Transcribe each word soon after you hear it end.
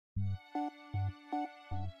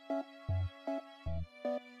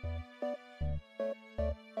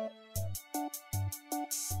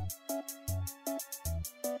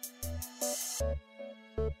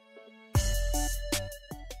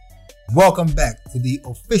Welcome back to the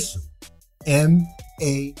official MAP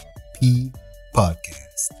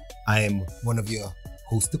podcast. I am one of your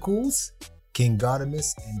hosticles, King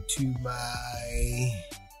Gardamus, and to my...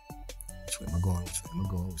 Which way am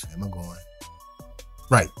I going?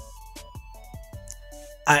 Right.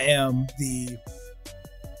 I am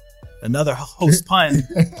another host pun.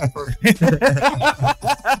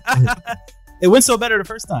 It went so better the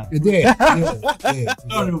first time. It did. Yeah.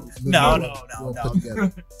 No.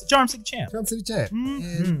 It's Charm City Champ. Charm City Champ.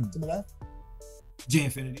 Mm-hmm. And to my left, J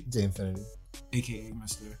Infinity, a.k.a.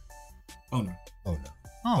 Mr. Oh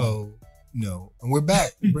no. And we're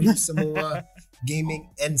back. We're bringing some more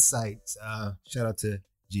gaming insights. Shout out to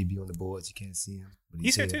GB on the boards. You can't see him, but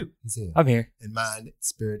he's here too. He's here. I'm here. In mind,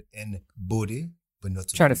 spirit, and body, but not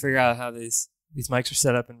trying to figure out how these mics are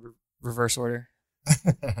set up in reverse order.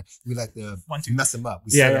 We like to 1, 2. mess them up.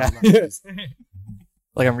 We Yeah.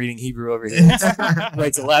 Like I'm reading Hebrew over here.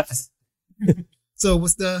 Right to left. So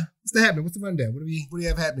what's the happening? What's the rundown? What do you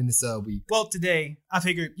have happening this week? Well, today I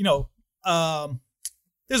figured, there's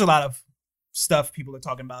a lot of stuff people are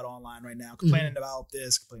talking about online right now, complaining about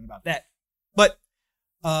this, complaining about that. But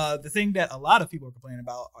the thing that a lot of people are complaining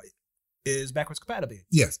about is backwards compatibility.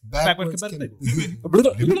 Yes, Backwards compatibility.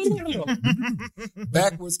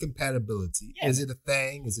 Backwards compatibility. Yeah. Is it a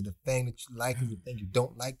thing? Is it a thing that you like? Is it a thing you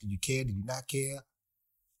don't like? Do you care? Do you not care?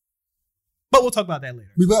 But we'll talk about that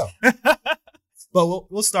later. We will.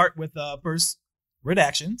 But we'll start with first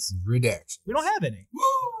redactions. Redaction. We don't have any.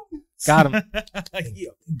 Got him.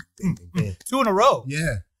 Yeah. 2 in a row.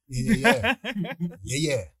 Yeah.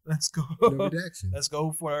 Let's go. No redaction. Let's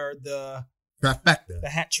go for the Trifecta.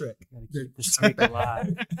 hat trick. Gotta keep the streak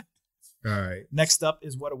alive. All right. Next up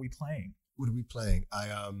is what are we playing? What are we playing?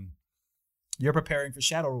 You're preparing for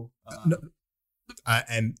Shadow. No, I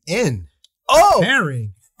am in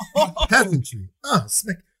preparing peasantry.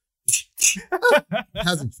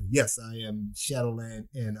 Peasantry. Yes, I am Shadowland,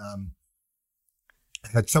 and I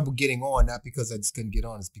had trouble getting on, not because I just couldn't get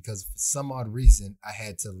on, it's because for some odd reason I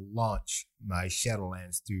had to launch my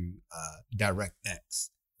Shadowlands through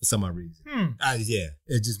DirectX for some odd reason.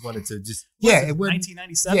 It just wanted to it went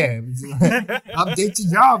 1997. Yeah, it was, update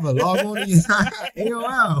your Java, log on to your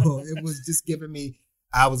AOL. It was just giving me,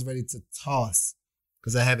 I was ready to toss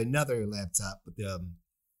because I have another laptop, but the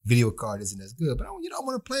video card isn't as good. But I want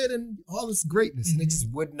to play it in all its greatness, and it just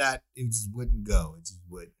wouldn't go. It just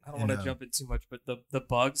wouldn't. I don't want to jump in too much, but the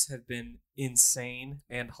bugs have been insane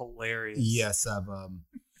and hilarious. Yes,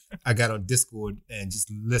 I got on Discord and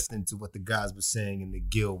just listening to what the guys were saying, and the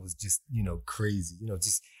guild was just, crazy.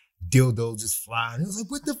 Just dildo just flying. It was like,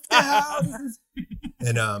 what the hell?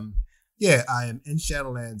 And I am in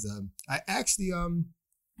Shadowlands. I actually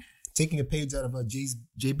taking a page out of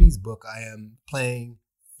JB's book. I am playing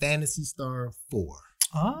Phantasy Star 4.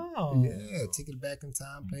 Oh. Yeah, taking it back in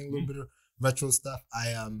time, playing a little bit of retro stuff.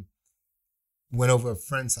 I went over a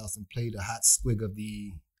friend's house and played a hot squig of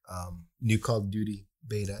the new Call of Duty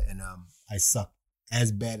beta, and I sucked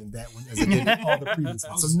as bad in that one as I did in all the previous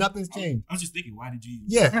ones. So nothing's changed. I was just thinking, why did you?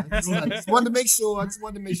 Yeah, I just wanted to make sure. I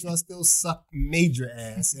I still suck major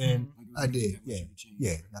ass, and I did.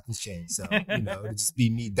 Yeah, nothing's changed. So it'd just be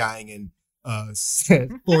me dying in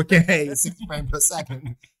 4K, 60 frames per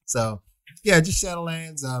second. So yeah, just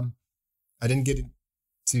Shadowlands. I didn't get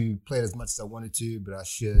to play it as much as I wanted to, but I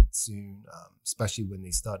should soon, especially when they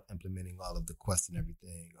start implementing all of the quests and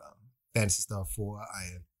everything. Phantasy Star 4,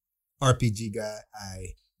 I am RPG guy.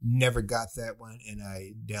 I never got that one, and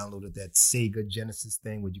I downloaded that Sega Genesis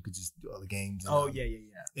thing where you could just do all the games.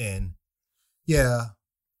 And, And yeah,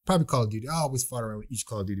 probably Call of Duty. I always fought around with each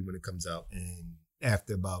Call of Duty when it comes out, and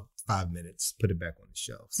after about 5 minutes, put it back on the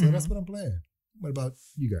shelf. So that's what I'm playing. What about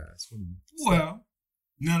you guys? Well,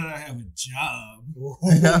 now that I have a job,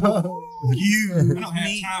 I don't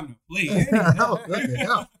have time to play.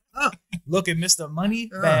 Look at Mr. Money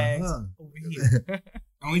Bags over here.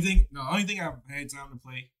 The only thing I've had time to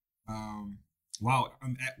play while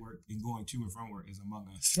I'm at work and going to and from work is Among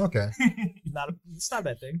Us. Okay. It's not a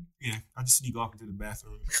bad thing. Yeah, I just sneak off into the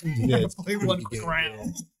bathroom. Yeah, play one quick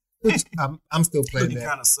round. Which I'm still playing Looking that.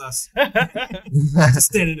 kind of sus. Just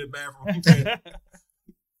standing in the bathroom.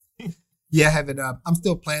 Yeah, I haven't. I'm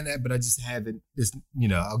still playing that, but I just haven't. Just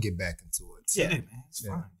I'll get back into it. So. Yeah, man, it's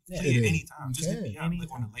fine. Yeah, Play it anytime. Just hit me up.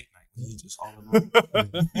 Like on a late night. You just all alone.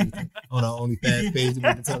 On our OnlyFans page, we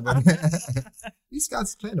can talk about these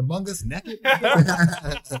guys playing Among Us naked.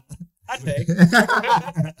 I think.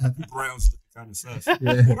 Browns looking kind of sus.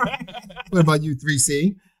 Yeah. What about you,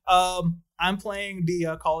 3C? I'm playing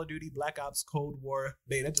the Call of Duty Black Ops Cold War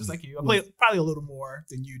beta, just like you. I played probably a little more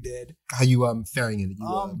than you did. How you faring in it?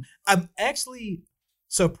 I'm actually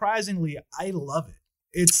surprisingly, I love it.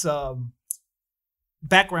 It's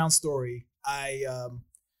background story. I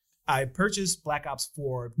purchased Black Ops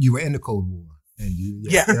 4. You were in the Cold War, and you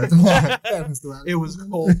Yeah. It was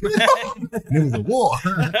cold. And it was a war.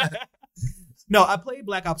 No, I played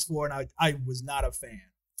Black Ops 4 and I was not a fan.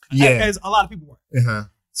 Yeah, As a lot of people weren't. uh-huh.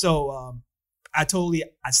 So I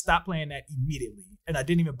stopped playing that immediately, and I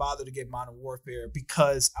didn't even bother to get Modern Warfare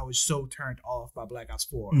because I was so turned off by Black Ops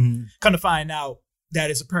 4. Mm-hmm. Come to find out that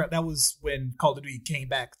that was when Call of Duty came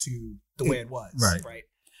back to the way it was. Right.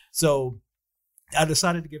 So I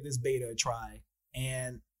decided to give this beta a try,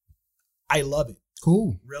 and I love it.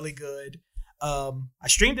 Cool. Really good. I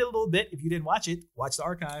streamed it a little bit. If you didn't watch it, watch the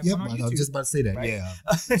archive. Yep, on I YouTube. was just about to say that. right? Yeah,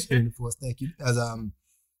 streaming it for us. Thank you. How's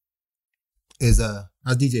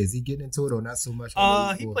DJ? Is he getting into it or not so much?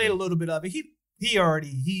 He played a little bit of it.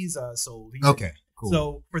 He's sold. Okay, cool.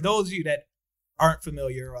 So for those of you that aren't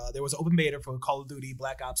familiar, there was an open beta for Call of Duty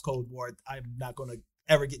Black Ops Cold War. I'm not going to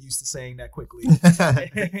ever get used to saying that quickly.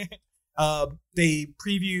 They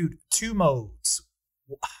previewed 2 modes.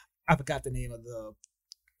 I forgot the name of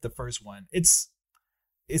the first one. It's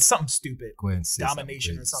something stupid. Go ahead and say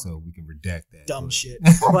Domination or something. so we can redact that. Dumb shit.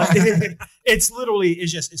 But it's literally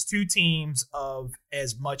it's 2 teams of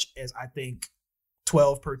as much as I think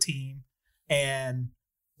 12 per team, and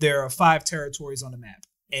there are 5 territories on the map,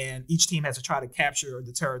 and each team has to try to capture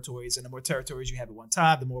the territories, and the more territories you have at one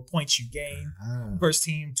time, the more points you gain. First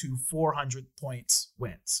team to 400 points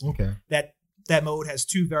wins. Okay. That mode has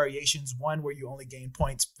 2 variations, one where you only gain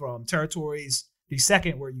points from territories, the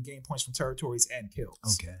second where you gain points from territories and kills.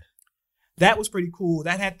 Okay. That was pretty cool.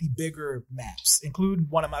 That had the bigger maps, including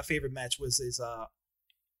one of my favorite maps is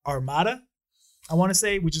Armada, I want to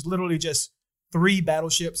say, which is literally just 3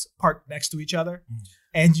 battleships parked next to each other.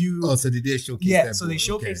 And you... Oh, so they did showcase that. Yeah, so they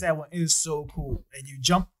showcased that one. It is so cool. And you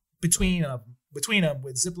jump between them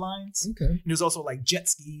with zip lines. Okay. And there's also like jet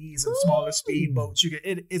skis and smaller speedboats.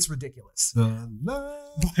 It's ridiculous. But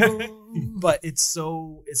it's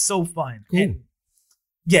so fun. Cool. And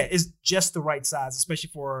yeah, it's just the right size,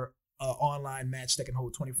 especially for an online match that can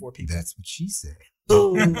hold 24 people. That's what she said.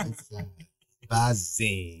 Boom.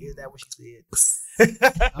 Bazing. Is that what she said?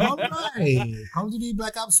 All right. Call of Duty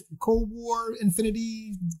Black Ops Cold War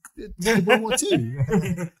Infinity World War II.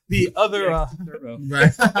 The other Turbo.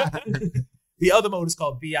 Right. the other mode is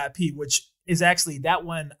called VIP, which is actually that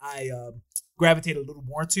one I gravitated a little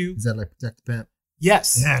more to. Is that like Protect the Pimp?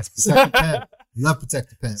 Yes. Yes, Protect the Pimp. Love Protect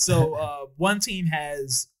the Pimp. So one team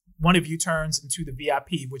has one of you turns into the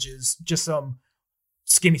VIP, which is just some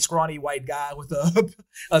skinny, scrawny white guy with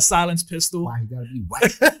a silenced pistol. Why you gotta be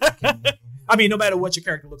white? I mean, no matter what your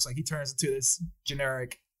character looks like, he turns into this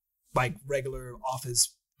generic, like regular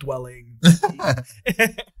office dwelling.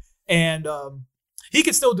 And he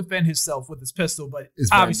can still defend himself with his pistol, but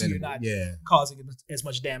It's obviously very you're not minimal, causing as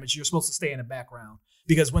much damage. You're supposed to stay in the background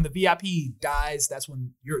because when the VIP dies, that's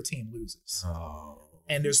when your team loses. Oh.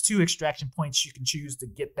 And there's 2 extraction points you can choose to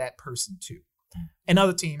get that person to.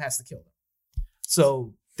 Another team has to kill them.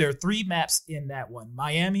 So there are 3 maps in that one.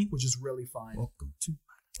 Miami, which is really fun. Welcome to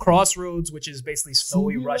Crossroads, which is basically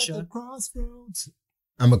snowy See you at Russia. the Crossroads.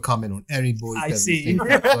 I'm gonna comment on every boy. I see.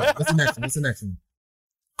 What's the next one?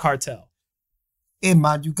 Cartel. Hey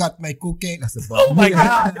man, you got my cocaine. That's a Oh my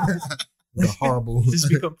God. It's a horrible. Just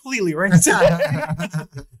be completely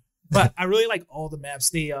racist. But I really like all the maps.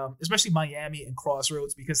 They, especially Miami and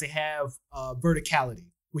Crossroads, because they have verticality,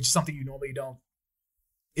 which is something you normally don't.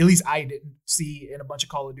 At least I didn't see in a bunch of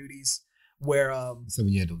Call of Duties, where So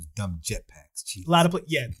when you had those dumb jetpacks, a lot of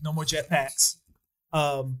no more jetpacks.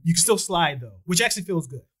 You can still slide though, which actually feels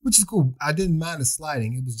good. which is cool. I didn't mind the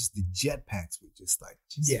sliding. It was just the jetpacks were just like,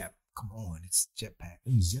 Yeah. come on, it's jetpack.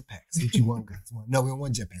 It was jetpacks. What you want, guys? No, we don't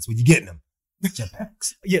want jetpacks. Well, you getting them?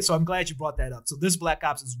 Jetpacks. Yeah, so I'm glad you brought that up. So this Black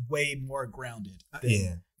Ops is way more grounded than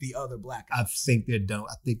Yeah. the other Black I Ops. think they're done.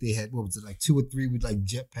 I think they had, what was it, like 2 or 3 with like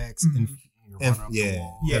jetpacks Mhm. and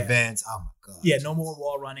yeah, Yeah. advance. Oh my god. Yeah, no more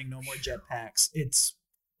wall running, no more jetpacks. It's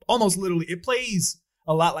almost literally, it plays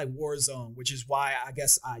a lot like Warzone, which is why I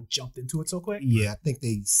guess I jumped into it so quick. Yeah, I think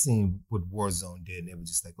they seen what Warzone did, and they were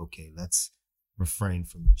just like, okay, let's refrain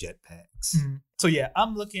from jetpacks. Mhm. So yeah,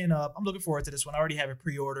 I'm looking forward to this one. I already have it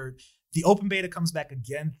pre-ordered. The open beta comes back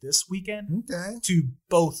again this weekend Okay. to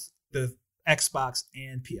both the Xbox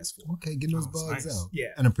and PS4. Okay, getting those Oh, bugs nice. out. Yeah.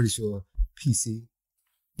 And I'm pretty sure PC.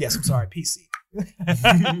 Yes, I'm sorry, PC.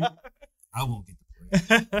 I won't get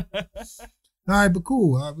the play. All right, but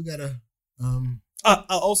cool. All right, we gotta. I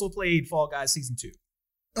also played Fall Guys Season 2.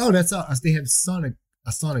 Oh, that's all. They have a Sonic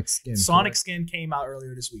skin. Sonic correct? skin came out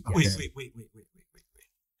earlier this week. Wait, yes. wait.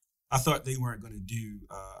 I thought they weren't going to do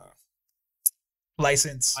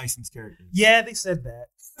License. licensed characters. Yeah, they said that.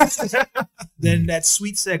 Then that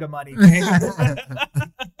sweet Sega money came.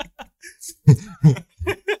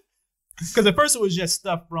 Because at first it was just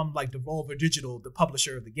stuff from like Devolver Digital, the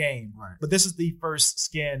publisher of the game. Right. But this is the first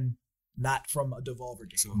skin not from a Devolver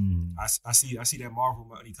game. So Mm. I see that Marvel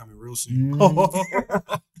money coming real soon.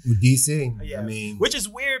 With DC, Yeah. I mean, Which is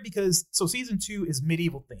weird because Season 2 is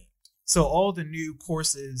medieval themed. So all the new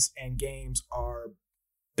courses and games are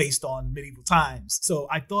based on medieval times. So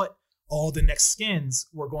I thought all the next skins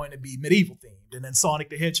were going to be medieval themed, and then Sonic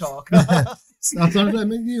the Hedgehog. Stop Sonic like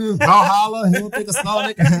you Valhalla. He'll think of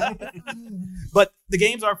Sonic. But the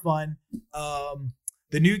games are fun.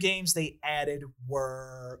 The new games they added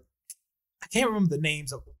were, I can't remember the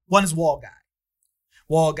names of. One is Wall Guy.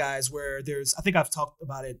 Wall Guys, where there's, I think I've talked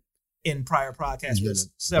about it in prior podcasts. You There's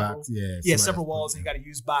gotta several, box, yeah, yeah, somebody several has to walls, push and you got to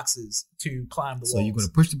use boxes to climb the So walls. you're gonna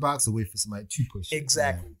push the box or wait for somebody to push it.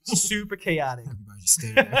 Exactly. Super chaotic. Everybody just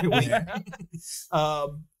standing there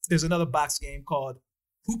waiting. There's another box game called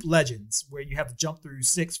Hoop Legends, where you have to jump through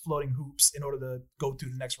 6 floating hoops in order to go through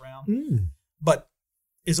the next round. Mm. But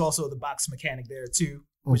it's also the box mechanic there too,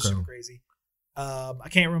 which is Okay. super crazy. I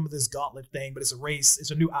can't remember this gauntlet thing, but it's a race. It's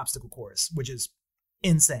a new obstacle course, which is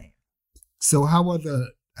insane. So how are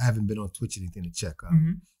I haven't been on Twitch or anything to check out.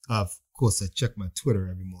 Mhm. Of course, I check my Twitter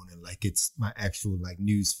every morning, like it's my actual like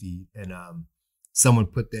news feed, and someone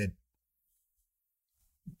put that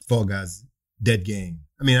Fall Guys dead game.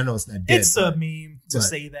 I mean, I know it's not dead. It's a but meme to Right.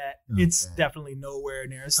 say that. Okay. It's definitely nowhere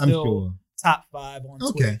near. It's I'm still sure. top 5 on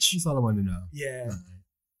Okay, Twitch. that's all I wanted to know. Yeah.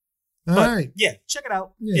 All But, right. yeah, check it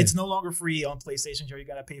out. Yeah. It's no longer free on PlayStation. Sure, you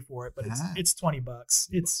gotta pay for it, but it's $20.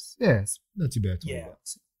 It's Yeah, it's not too bad. $20 Yeah.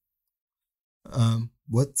 bucks.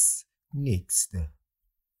 What's next?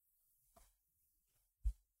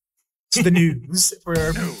 the news for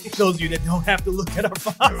those of you that don't have to look at our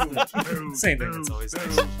phone. Same thing as always.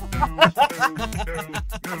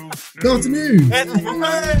 Go to news.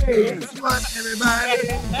 Hey! What, everybody?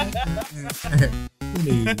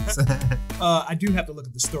 News. I do have to look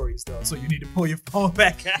at the stories though, so you need to pull your phone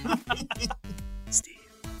back out. Steve.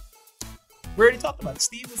 We already talked about it.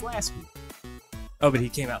 Steve was last week. Oh, but he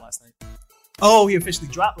came out last night. Oh, he officially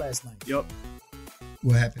dropped last night. Yup.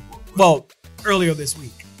 What happened? Well, earlier this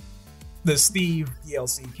week. The Steve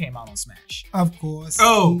DLC came out on Smash. Of course.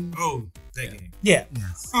 Oh, that game. Yeah.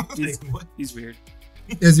 Yes. Like, what? He's weird.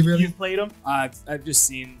 Is he really? You played him? I've just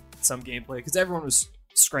seen some gameplay because everyone was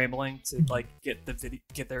scrambling to like get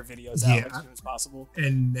their videos out Yeah, as soon as possible.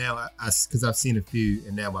 And now because I've seen a few,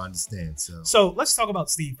 and now I understand. So let's talk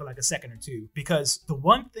about Steve for like a second or two, because the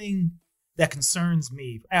one thing that concerns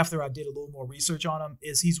me after I did a little more research on him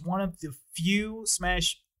is he's one of the few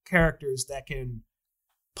Smash characters that can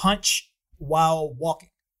punch while walking.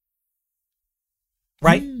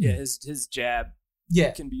 Right? Mm. Yeah, his jab Yeah,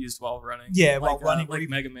 can be used while running. Yeah, like, while running, or like even-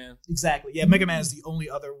 Mega Man exactly. Yeah, Mega Man is the only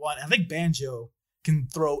other one. I think Banjo can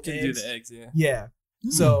throw can eggs. do the eggs. Yeah, Yeah.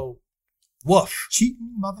 Mm. So, woof.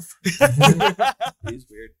 Cheating motherfucker. he's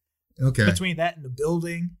weird. Okay. Between that and the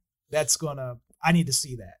building, I need to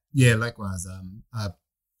see that. Yeah, likewise. I'm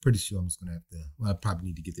pretty sure I'm just gonna have to. Well, I probably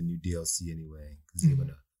need to get the new DLC anyway because they're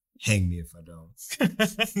gonna hang me if I don't.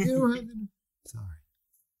 You don't have to. Sorry.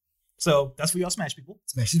 So that's for y'all Smash people.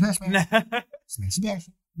 Smash, smash, smash, smash, smash.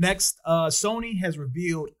 Next, Sony has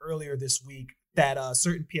revealed earlier this week that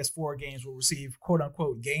certain PS4 games will receive quote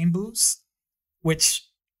unquote game boosts, which,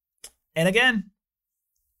 and again,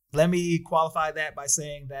 let me qualify that by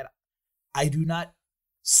saying that I do not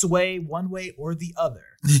sway one way or the other.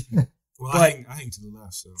 Well, But- I hang to the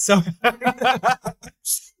left, so. So,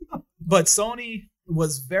 but Sony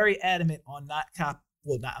was very adamant on not copy.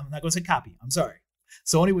 Well, I'm not going to say copy. I'm sorry.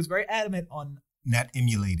 Sony was very adamant on, Not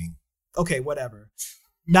emulating. okay, whatever,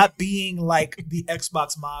 not being like the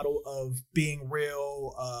Xbox model of being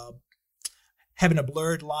real, having a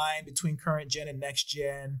blurred line between current gen and next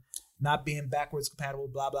gen, not being backwards compatible,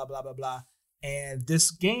 blah, blah, blah, blah, blah. And this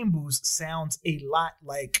game boost sounds a lot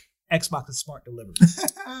like Xbox's smart delivery.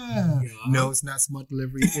 No, it's not smart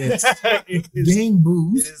delivery. It's It is- game It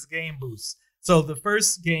boost. is game boost. So the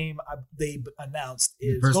first game they announced The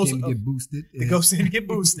is first Ghost game to of, get boosted. the Ghost game to get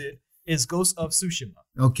boosted is Ghost of Tsushima,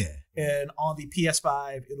 Okay. and on the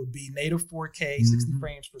PS5 it'll be native 4K, 60 Mhm.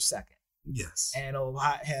 frames per second, Yes. and it'll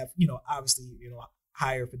have obviously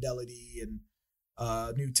higher fidelity and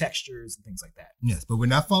new textures and things like that. Yes, but we're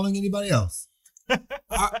not following anybody else.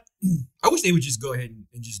 I wish they would just go ahead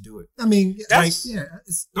and just do it. I mean, That's-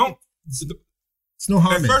 it's Don't. no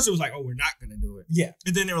harm. At in first, it was like, oh, we're not gonna do it. Yeah.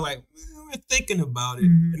 And then they were like, we're thinking about it.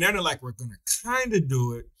 Mhm. And now they're like, we're gonna kind of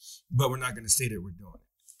do it, but we're not gonna say that we're doing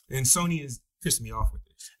it. And Sony is pissed me off with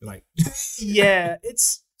this. They're like, Yeah,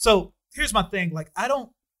 it's so here's my thing. Like, I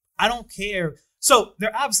don't care. So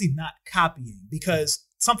they're obviously not copying because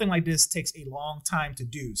something like this takes a long time to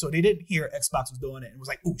do. So they didn't hear Xbox was doing it and was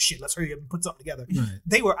like, oh shit, let's hurry up and put something together. Right.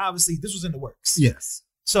 They were obviously, this was in the works. Yes.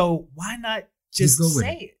 So why not just Just go with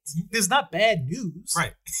say it? There's not bad news.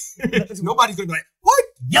 right. Nobody's gonna be like, what?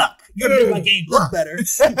 Yuck. You're gonna make my game look better.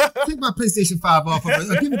 Take my PlayStation 5 off of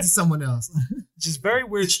it. Give it to someone else. Just very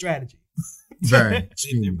weird strategy. Very. They're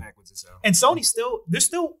extremely. backwards as hell. And Sony there's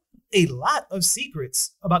still a lot of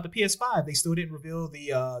secrets about the PS5. They still didn't reveal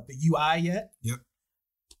the UI yet. Yep.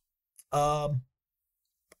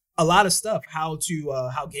 A lot of stuff. How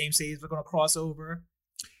game saves are going to cross over.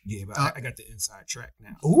 Yeah, but I got the inside track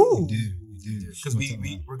now. Ooh. You do. Because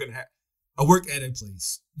we're gonna have. I work at a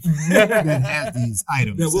place that have these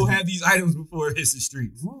items. that will have these items before it hits the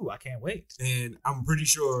streets, Ooh, I can't wait. and I'm pretty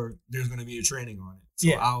sure there's gonna be a training on it. So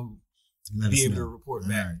Yeah. I'll Let be us able know. to report All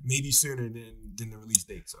back, right. maybe sooner than the release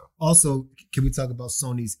date. So Also, can we talk about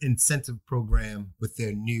Sony's incentive program with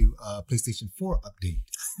their new PlayStation 4 update?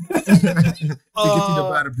 to get you to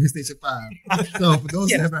buy the PlayStation 5. So for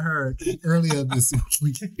those who haven't heard, earlier this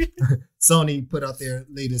week, Sony put out their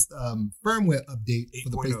latest firmware update for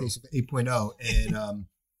the 8.0. PlayStation 8.0. And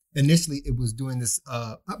initially it was doing this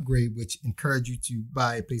upgrade, which encouraged you to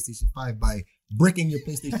buy a PlayStation 5 by bricking your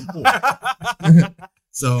PlayStation 4.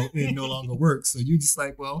 So it no longer works. So you're just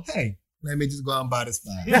like, well, hey, let me just go out and buy this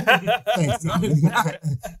 5. Thanks.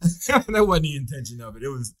 that wasn't the intention of it. It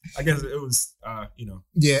was, I guess, it was,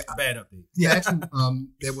 Yeah, a bad update. yeah. Actually,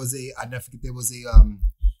 there was I never forget. There was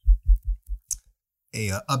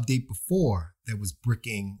a update before that was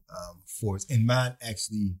bricking force, and mine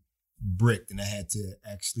actually bricked, and I had to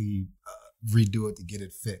actually redo it to get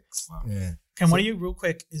it fixed. Wow. Yeah. Can one of you real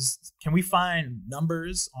quick can we find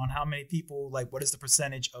numbers on how many people, like, what is the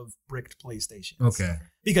percentage of bricked PlayStations? Okay.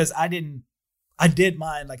 Because I did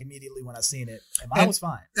mine like immediately when I seen it, and mine And- was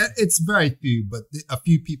fine. It's very few, but a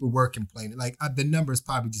few people were complaining. Like the number is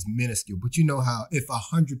probably just minuscule, but you know how if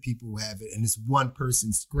 100 people have it and this one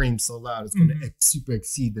person screams so loud, it's going to super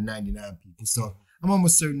exceed the 99 people. So I'm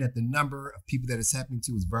almost certain that the number of people that it's happening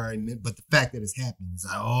to is very but the fact that it's happening is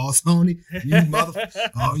like, oh, Sony, you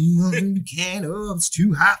you can't. Oh, it's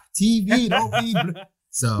too hot for TV. Don't be.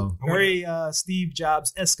 So Very Steve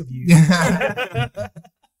Jobs-esque of you.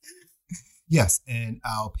 yes, and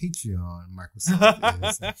our Patreon, Microsoft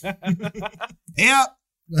is. Yep.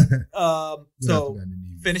 So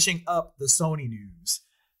finishing up the Sony news.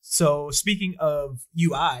 So speaking of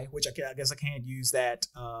UI, which I guess I can't use that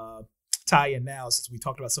tie-in now since we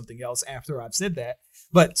talked about something else after I've said that.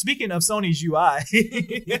 But speaking of Sony's UI,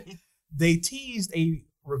 they teased a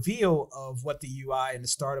reveal of what the UI and the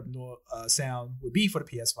startup sound would be for the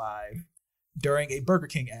PS5 during a Burger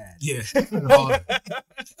King ad. Yeah.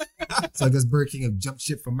 So I guess Burger King have jumped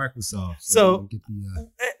ship from Microsoft. So- get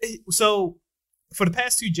the, So for the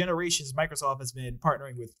past 2 generations, Microsoft has been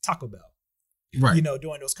partnering with Taco Bell. right.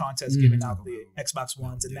 Doing those contests, giving out Taco the Bell. Xbox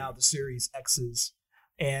Ones and now the Series X's.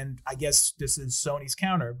 And I guess this is Sony's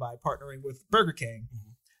counter by partnering with Burger King.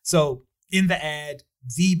 Mhm. So in the ad,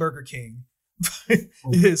 the Burger King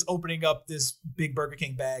is opening up this big Burger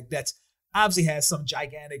King bag that's obviously has some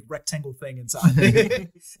gigantic rectangle thing inside.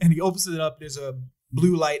 And he opens it up. There's a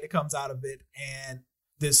blue light that comes out of it, and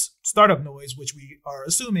this startup noise, which we are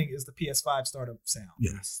assuming is the PS5 startup sound,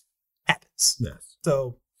 Yes. happens. Yes.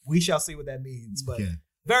 So we shall see what that means, but Okay.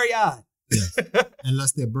 very odd. Yes.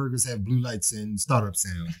 Unless their burgers have blue lights and startup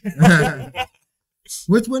sound.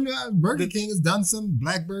 Which when Burger King has done some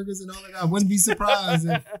black burgers and all that, I wouldn't be surprised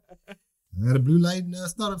if I had a blue light and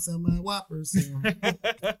startup sound by Whopper. So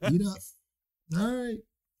eat up. All right.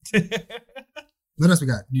 What else we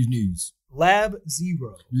got? News. Lab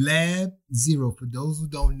Zero. Lab Zero, for those who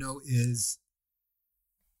don't know, is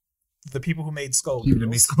The people who made Skull. people that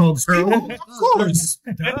Girls. make Skull Girls. Of course.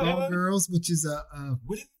 Skull Girls, which is a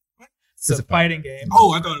What? It's a fighting game.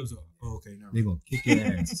 Oh, I thought it was. Okay, no. they're gonna kick your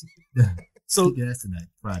ass. So Kick your ass tonight,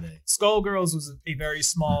 Friday. Skullgirls was a very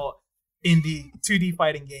small indie 2D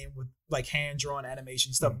fighting game with like hand-drawn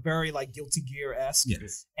animation stuff, very like Guilty Gear-esque.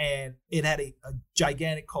 Yes. And it had a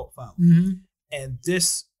gigantic cult following. Mm-hmm. And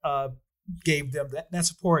this gave them that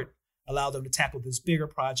support, allowed them to tackle this bigger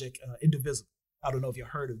project, Indivisible. I don't know if you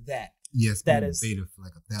heard of that. Yes, That been is- beta for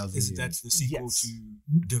like 1,000 years. That's the sequel Yes.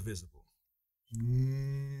 to Divisible.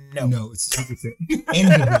 No. It's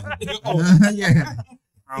Indivisible. Yeah.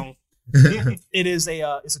 Wrong. It is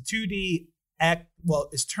it's a 2D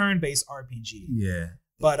it's turn-based RPG. Yeah.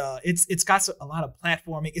 But it's got a lot of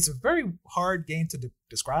platforming. It's a very hard game to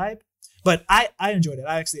describe, but I enjoyed it.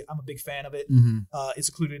 I'm a big fan of it. Mm-hmm. It's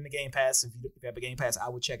included in the Game Pass. If you have a Game Pass, I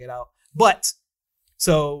would check it out. But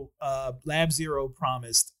so Lab Zero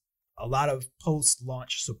promised a lot of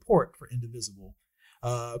post-launch support for Indivisible,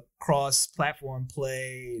 cross-platform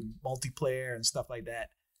play, and multiplayer, and stuff like that.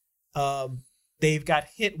 They've got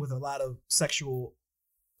hit with a lot of sexual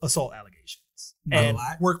assault allegations and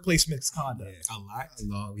workplace misconduct. A lot.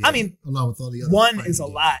 Yeah. I mean, along with all the other one is a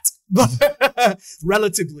lot, but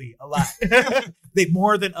relatively a lot. They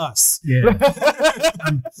more than us. Yeah.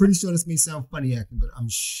 I'm pretty sure this may sound funny acting, but I'm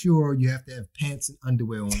sure you have to have pants and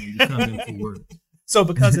underwear on when you come in for work. So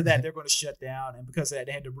because of that, they're going to shut down. And because of that,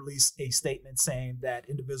 they had to release a statement saying that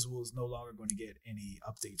Indivisible is no longer going to get any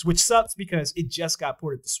updates, which sucks because it just got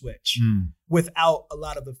ported to Switch without a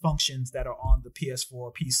lot of the functions that are on the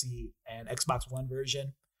PS4, PC, and Xbox One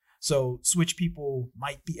version. So Switch people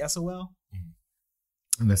might be SOL.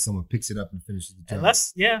 Unless someone picks it up and finishes the job.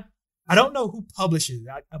 I don't know who publishes it.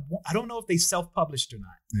 I don't know if they self-published or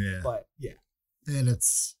not. Yeah. But yeah. And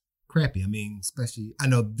it's crappy. I mean, especially, I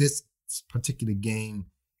know this particular game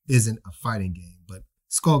isn't a fighting game, but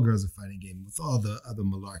Skullgirl's a fighting game with all the other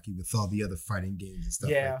malarkey, with all the other fighting games and stuff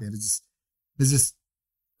like that. It's just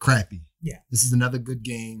crappy. Yeah. This is another good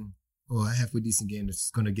game or a halfway decent game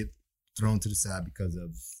that's going to get thrown to the side because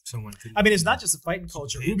of someone. I mean, it's not just a fighting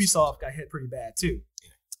culture. Ubisoft got hit pretty bad too.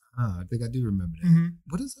 I think I do remember that. Mm-hmm.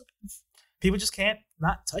 What is it? People just can't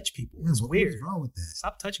not touch people. It's weird. What's wrong with that?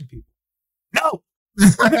 Stop touching people. No.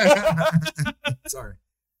 Sorry.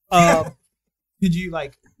 Did you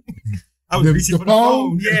like? I was reaching for the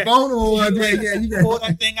phone. Yeah. The phone or you got pull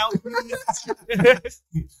that thing out.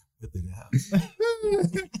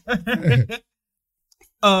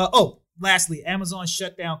 Lastly, Amazon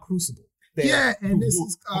shut down Crucible. And this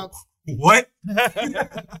is what?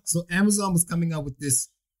 So Amazon was coming out with this.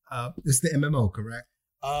 This is the MMO, correct?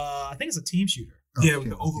 I think it's a team shooter. Yeah, with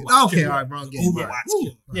the Overwatch. Okay, all right, wrong game.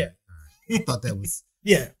 Overwatch. Yeah. I thought that was.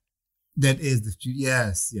 Yeah. That is the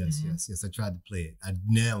yes. I tried to play it.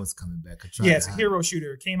 Now it's coming back. It's a hero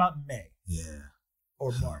shooter. It came out in May. Yeah.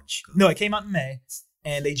 Or March. No, it came out in May,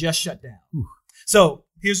 and they just shut down. Ooh. So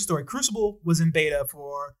here's the story. Crucible was in beta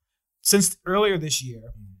since earlier this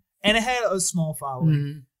year, and it had a small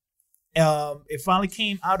following. It finally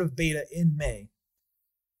came out of beta in May.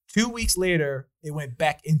 2 weeks later, it went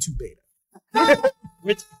back into beta.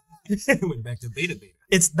 It went back to beta.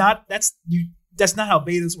 It's not. That's not how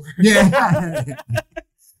betas work. Yeah.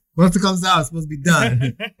 Once it comes out, it's supposed to be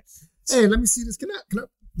done. Hey, let me see this. Can I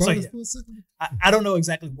borrow this for a second? I don't know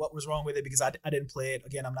exactly what was wrong with it because I didn't play it.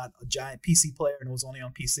 Again, I'm not a giant PC player and it was only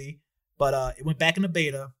on PC. But it went back into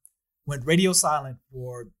beta, went radio silent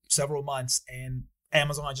for several months, and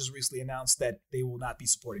Amazon just recently announced that they will not be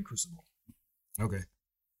supporting Crucible. Okay.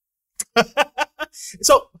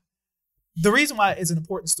 So the reason why it's an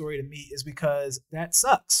important story to me is because that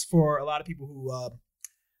sucks for a lot of people who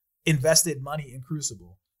invested money in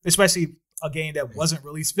Crucible, especially a game that wasn't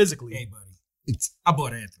released physically. Hey, buddy. I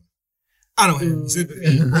bought Anthem. I don't have any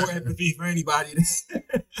sympathy or empathy for anybody.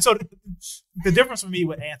 So the difference for me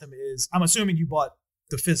with Anthem is I'm assuming you bought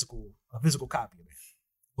a physical copy of it.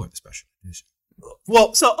 Or the special edition.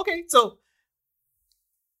 Well, so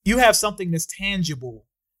you have something that's tangible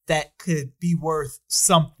that could be worth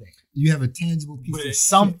something. You have a tangible piece of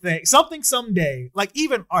something someday. Like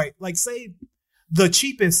even, all right, like say the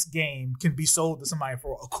cheapest game can be sold to somebody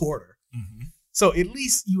for $0.25. Mm-hmm. So at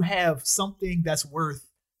least you have something that's worth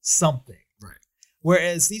something. Right.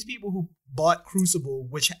 Whereas these people who bought Crucible,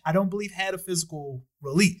 which I don't believe had a physical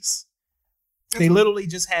release, they literally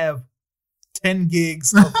just have 10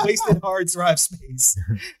 gigs of wasted hard drive space.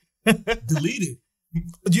 Deleted.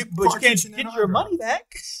 But you can't get your money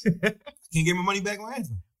back. Can't get my money back on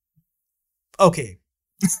Anthem. Okay.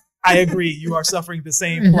 I agree. You are suffering the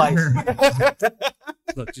same plight.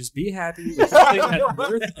 Look, just be happy with something that's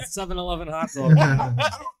worth a 7-Eleven hot dog.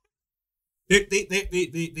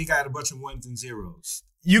 They got a bunch of ones and zeros.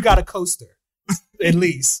 You got a coaster, at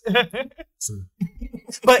least. True.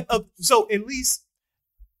 But so at least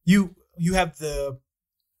you have the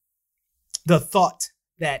thought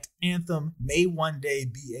that Anthem may one day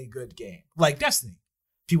be a good game, like Destiny.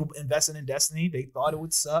 People invested in Destiny. They thought it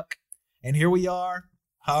would suck, and here we are.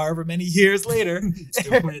 However many years later,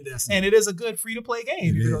 still playing Destiny. And it is a good free-to-play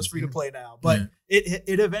game, even though it's free-to-play now. But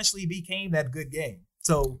it eventually became that good game.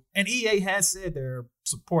 So, and EA has said they're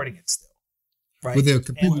supporting it still. right? But they're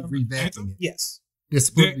completely Anthem. revamping Anthem? it. Yes. They're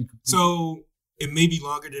supposed to be complete. So it may be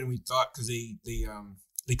longer than we thought because they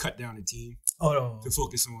cut down the team Oh no. to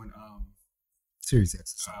focus on Series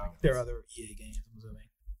X. There are other EA games. I'm assuming.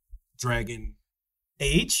 Dragon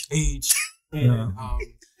Age. and Yeah.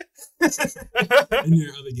 and there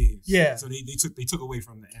are other games. Yeah. So they took away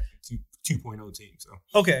from the Anthem 2.0 team. So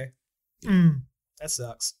Okay. That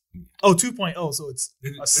sucks. Oh, 2.0. So it's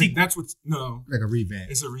a sequel. that's what's Like a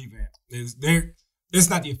revamp. it's a revamp. It's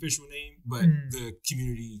not the official name, but the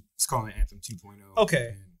community is calling it Anthem 2.0. Okay.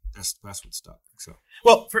 And that's what stuck. So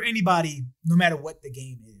Well, for anybody, no matter what the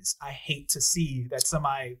game is, I hate to see that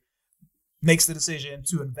somebody makes the decision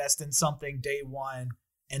to invest in something day one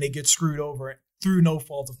and they get screwed over through no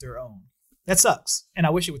fault of their own. That sucks. And I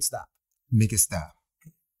wish it would stop. Make it stop.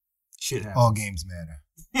 shit happens. All games matter.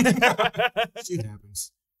 Shit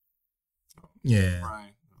happens. Yeah.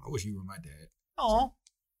 Brian, I wish you were my dad. Oh,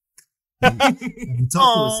 Have you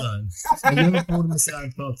talked to his son? Have you ever pulled him aside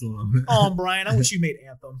and talked to him? oh, Brian, I wish you made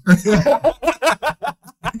Anthem.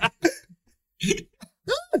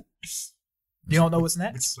 You don't know what's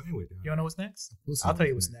What next? you playing with? You don't know what's next? What's I'll up? tell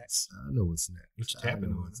you what's next. I know what's next. What you I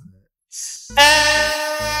tapping know on? what's next.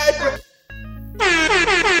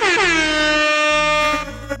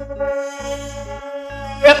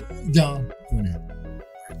 John, go ahead.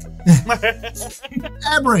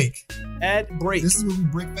 Ad break. Ad break. This is where we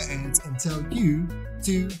break for ads and tell you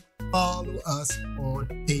to follow us on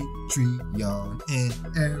Patreon and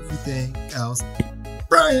everything else.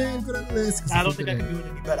 Brian, go down the list. 'cause I don't think I forget. can do it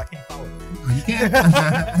any better. I can't follow it. Oh, you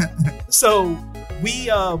can't. So we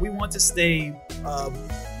want to stay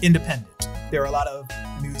independent. There are a lot of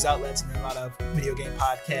news outlets and there are a lot of video game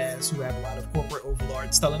podcasts who have a lot of corporate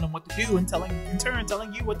overlords telling them what to do and telling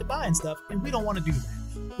you what to buy and stuff. And we don't want to do that.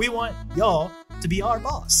 We want y'all to be our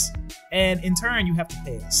boss. And in turn, you have to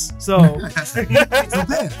pay us. So, So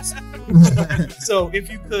pass. so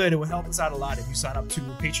if you could, it would help us out a lot if you sign up to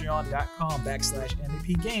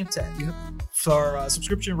patreon.com/MEPGameTech. Yep. For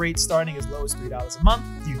subscription rates starting as low as $3 a month,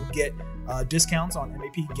 you can get discounts on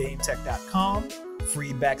MEPGameTech.com,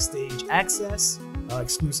 free backstage access,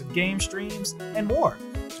 exclusive game streams, and more.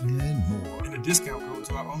 And more. And a discount code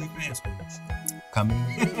to our OnlyFans page. Coming.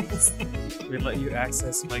 We let you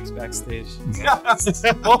access Mike's backstage. And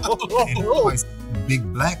twice big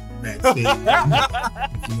black backstage.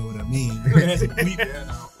 If you know what I mean. Bleep that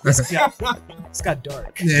out. It's got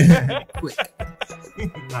dark. Yeah. Quick.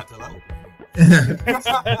 Not till I open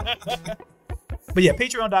But yeah,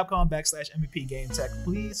 patreon.com/MEPGameTech.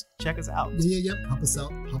 Please check us out. Yeah. Help us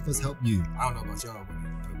out. Help us help you. I don't know about y'all, but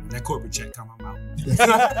when that corporate check come, I'm out.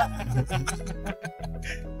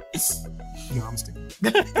 No, I'm sticking.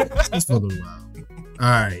 Just for a little while. All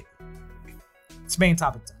right. It's main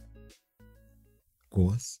topic time. Of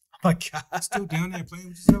course. Oh my God. Still down there playing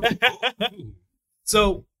with yourself? Ooh.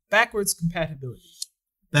 So, backwards compatibility.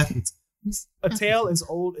 Backwards. A tale as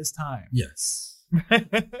old as time. Yes.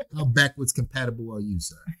 How backwards compatible are you,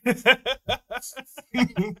 sir?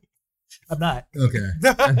 I'm not. Okay.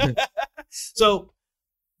 So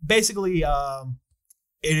basically,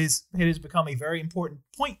 it has become a very important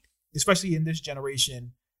point, especially in this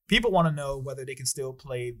generation. People want to know whether they can still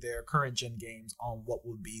play their current gen games on what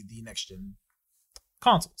will be the next gen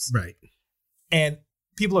consoles. Right. And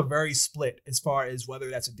people are very split as far as whether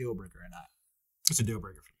that's a deal breaker or not. It's a deal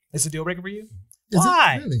breaker for me. It's a deal breaker for you? Is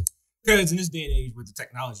Why? it really? Because in this day and age, with the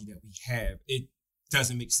technology that we have, it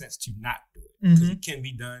doesn't make sense to not do it. Because it can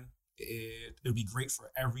be done. It'll be great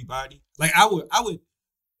for everybody. Like I would,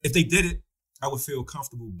 if they did it, I would feel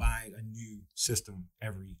comfortable buying a new system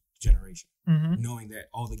every generation, knowing that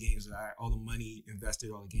all the games that all the money invested,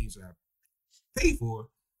 all the games that I paid for,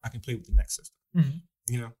 I can play with the next system.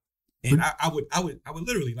 You know, and I would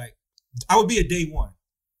literally like, I would be a day one.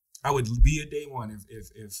 I would be a day one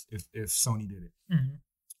if Sony did it.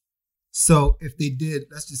 So if they did,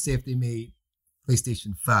 let's just say if they made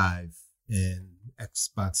PlayStation 5 and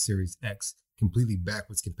Xbox Series X completely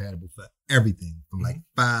backwards compatible for everything from like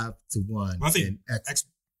 5 to 1. Well, I think and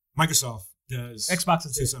Microsoft does Xbox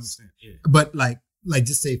is to some extent. Yeah. but like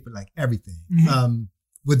just say for like everything.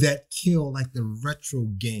 Would that kill like the retro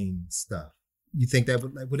game stuff? You think that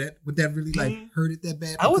would would that really like hurt it that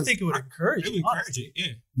bad? I would Because- think it would encourage It it. would encourage it.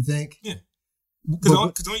 Yeah. You think? Yeah. But-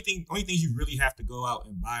 Because the only things you really have to go out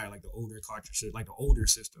and buy are like the older cartridges, like the older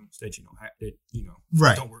systems that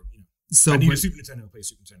Right. don't work. So I need but- a Super Nintendo to play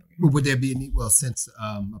Super Nintendo game. But would there be a need? Well, since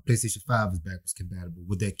a PlayStation 5 is backwards compatible,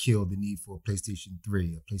 would that kill the need for a PlayStation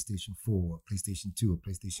 3, a PlayStation 4, a PlayStation 2, a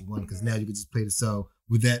PlayStation 1? Because now you can just play the so.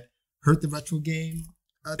 Would that hurt the retro game?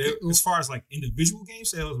 As far as like individual game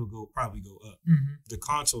sales will probably go up. Mm-hmm. The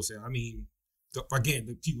console sale, I mean, again,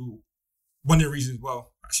 the people, one of the reasons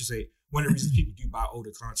people do buy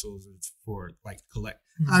older consoles is for like collect.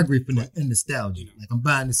 I agree for that and nostalgia. Like I'm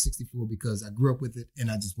buying the 64 because I grew up with it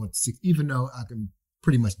and I just want the 6, even though I can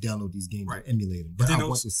pretty much download these games and emulate them. But then I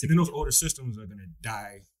want the 64. Then those older systems are gonna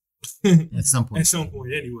die at some point. At some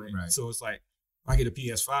point anyway. Right. So it's like I get a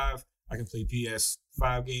PS5, I can play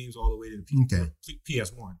PS5 games all the way to the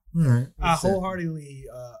PS1. All right. I wholeheartedly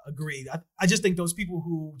agree. I just think those people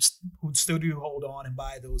who still do hold on and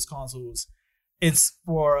buy those consoles, it's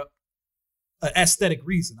for an aesthetic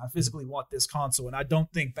reason. I physically want this console, and I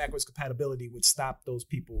don't think backwards compatibility would stop those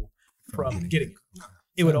people from getting it.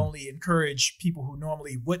 It would only encourage people who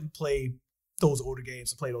normally wouldn't play those older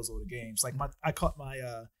games to play those older games. Like I caught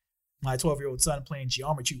my 12-year-old son playing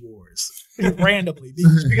Geometry Wars randomly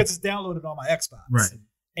because it's downloaded on my Xbox. Right.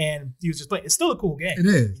 And he was just playing. It's still a cool game. It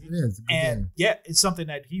is. It is. A good And game. yeah, it's something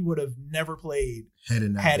that he would have never played had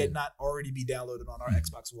it not already be downloaded on our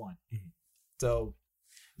Xbox One. Mm-hmm. So,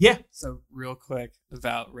 yeah. So real quick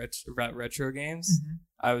about retro games,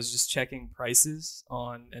 I was just checking prices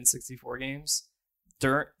on N64 games.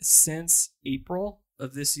 Since April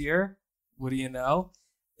of this year, what do you know?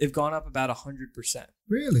 They've gone up about 100%.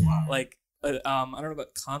 Really? Wow. Like, I don't know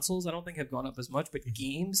about consoles. I don't think have gone up as much, but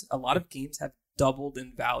games, a lot of games have doubled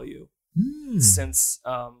in value since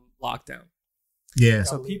lockdown. Yeah.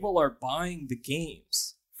 So people are buying the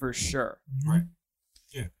games for sure. Right.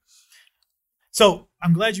 Yeah. So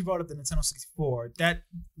I'm glad you brought up the Nintendo 64. That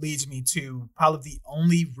leads me to probably the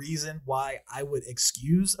only reason why I would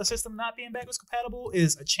excuse a system not being backwards compatible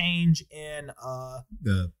is a change in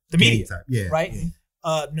the media type. Yeah. Right.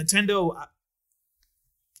 Yeah. Nintendo.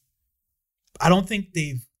 I don't think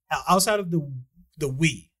they've outside of the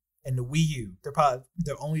Wii and the Wii U. They're probably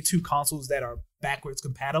the only two consoles that are backwards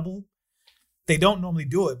compatible. They don't normally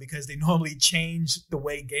do it because they normally change the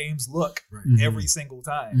way games look every single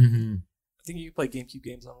time. Mm-hmm. I think you can play GameCube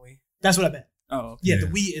games on Wii. That's what I meant. Oh, okay. Yeah, the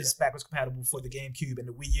Wii is backwards compatible for the GameCube, and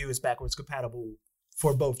the Wii U is backwards compatible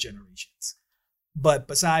for both generations. But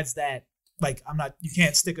besides that, like you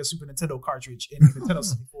can't stick a Super Nintendo cartridge in the Nintendo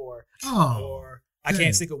 64, or I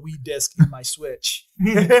can't stick a Wii disc in my Switch,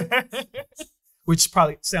 which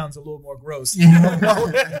probably sounds a little more gross. You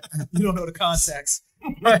don't know the context,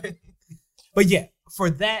 right? But yeah, for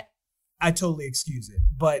that, I totally excuse it.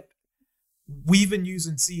 But we've been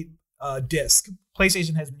using disc.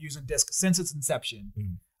 PlayStation has been using disc since its inception.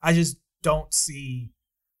 I just don't see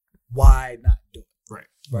why not do it.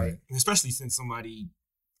 Right. And especially since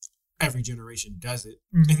every generation does it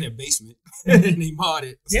in their basement and they mod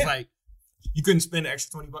it. It's like, you couldn't spend an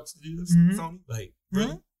extra $20 to do this, Sony? Like,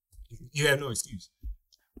 really? You have no excuse.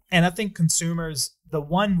 And I think consumers, the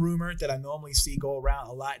one rumor that I normally see go around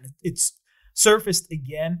a lot, and it's surfaced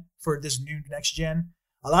again for this new next gen,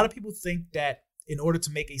 a lot of people think that in order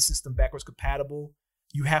to make a system backwards compatible,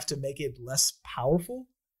 you have to make it less powerful.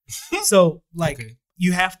 So,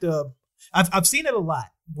 you have to. I've seen it a lot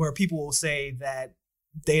where people will say that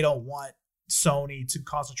they don't want Sony to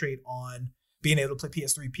concentrate on being able to play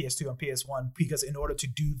PS3, PS2, and PS1 because in order to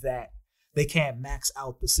do that, they can't max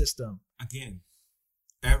out the system. Again,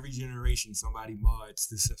 every generation somebody mods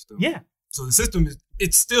the system. Yeah. So the system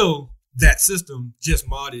it's still that system just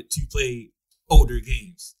modded to play older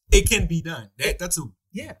games. It can be done. That's a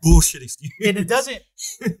bullshit excuse. And it doesn't,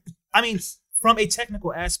 I mean, from a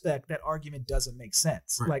technical aspect, that argument doesn't make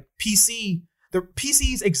sense. Right. Like the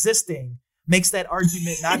PCs existing makes that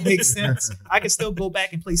argument not make sense. I can still go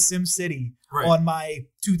back and play SimCity on my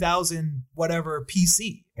 2000 whatever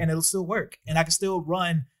PC and it'll still work. And I can still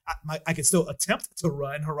run, I can still attempt to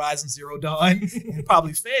run Horizon Zero Dawn and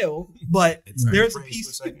probably fail, but there's a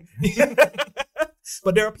PC.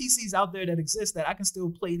 But there are PCs out there that exist that I can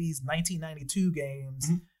still play these 1992 games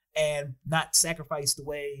and not sacrifice the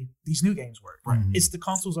way these new games work. Right. It's the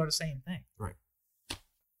consoles are the same thing. Right.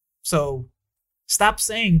 So stop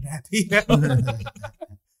saying that.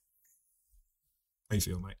 How you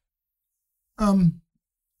feel, Mike? I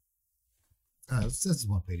just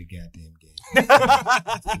want to play the goddamn game.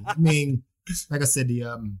 I mean, like I said,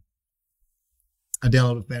 I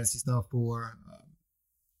downloaded Phantasy Star 4.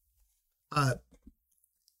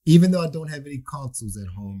 Even though I don't have any consoles at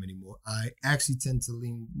home anymore, I actually tend to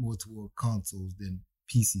lean more toward consoles than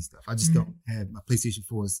PC stuff. I just don't have my PlayStation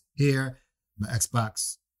 4 is here. My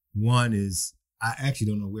Xbox One is. I actually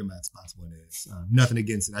don't know where my Xbox One is. Nothing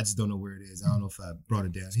against it. I just don't know where it is. I don't know if I brought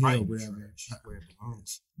it down here or whatever.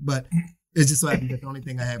 But it's just so happens that the only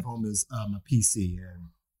thing I have home is my PC. And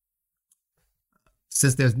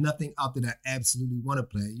since there's nothing out there that I absolutely want to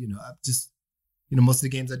play, I just, most of the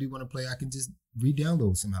games I do want to play, I can just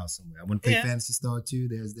re-download somehow, somewhere. I want to play Phantasy Star 2.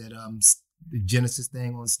 There's that the Genesis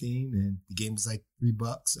thing on Steam, and the game was like $3.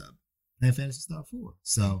 Playing Phantasy Star 4.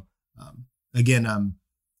 So again, I'm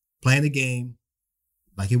playing the game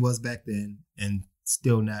like it was back then, and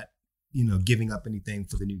still not, giving up anything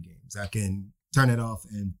for the new games. I can turn it off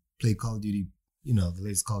and play Call of Duty, the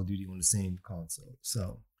latest Call of Duty on the same console.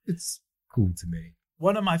 So it's cool to me.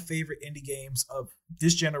 One of my favorite indie games of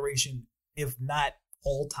this generation, if not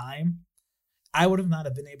all time, I would have not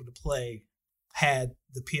have been able to play had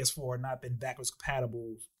the PS4 not been backwards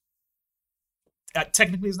compatible.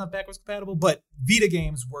 Technically, it's not backwards compatible, but Vita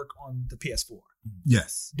games work on the PS4.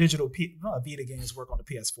 Yes. Vita games work on the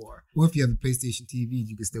PS4. Or if you have a PlayStation TV,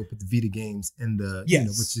 you can still put the Vita games in the,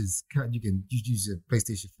 which is, you can use your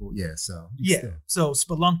PlayStation 4. Yeah, so. So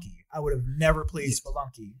Spelunky, I would have never played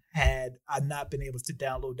Spelunky had I not been able to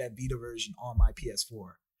download that Vita version on my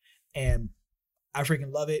PS4. And I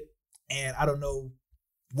freaking love it. And I don't know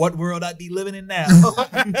what world I'd be living in now.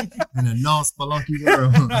 In a non-Spelunky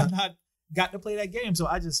world. I've not got to play that game. So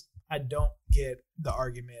I don't get the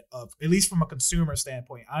argument of, at least from a consumer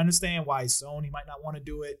standpoint. I understand why Sony might not want to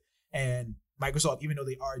do it, and Microsoft, even though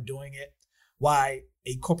they are doing it, why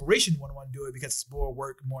a corporation wouldn't want to do it, because it's more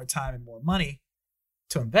work, more time, and more money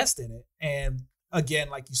to invest in it. And again,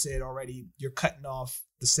 like you said already, you're cutting off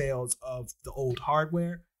the sales of the old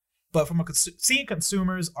hardware. But from seeing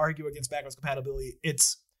consumers argue against backwards compatibility,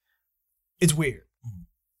 it's weird,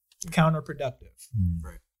 counterproductive.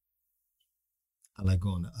 Right. I like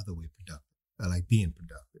going the other way productive. I like being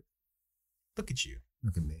productive. Look at you.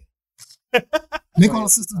 Look at me. Make all the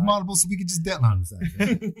systems moddable so we can just deadline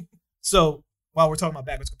them. So while we're talking about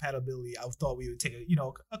backwards compatibility, I thought we would take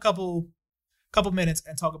a couple minutes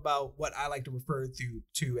and talk about what I like to refer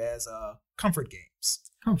to as comfort games.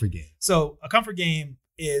 Comfort game. So a comfort game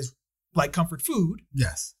is like comfort food.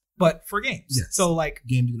 Yes. But for games. Yes. So like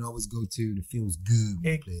game you can always go to that feels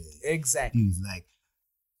good. Exactly. Feels like.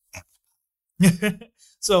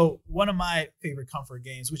 So one of my favorite comfort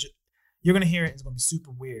games, which you're gonna hear, it's gonna be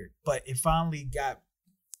super weird, but it finally got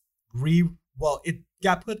it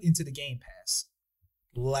got put into the Game Pass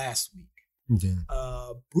last week. Okay.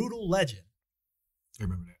 Brutal Legend. I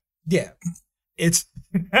remember that. Yeah. It's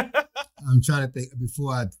I'm trying to think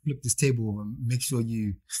before I flip this table over, make sure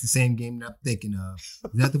it's the same game that I'm thinking of.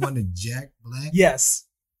 Is that the one that Jack Black? Yes.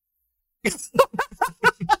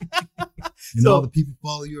 And all the people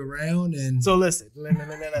follow you around, and so listen.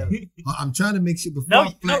 I'm trying to make sure before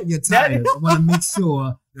I flatten your tires, I want to make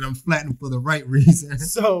sure that I'm flattening for the right reason.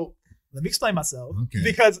 So let me explain myself. Okay.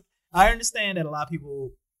 Because I understand that a lot of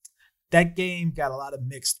people, that game got a lot of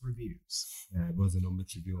mixed reviews. Yeah, it wasn't no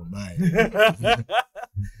mixed review on mine.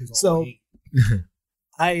 So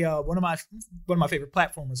I one of my favorite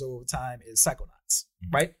platformers over time is Psychonauts,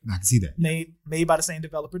 right? I can see that. Made by the same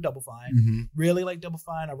developer, Double Fine. Mm-hmm. Really like Double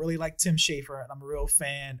Fine. I really like Tim Schafer, and I'm a real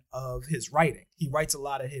fan of his writing. He writes a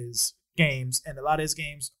lot of his games, and a lot of his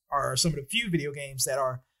games are some of the few video games that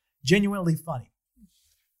are genuinely funny.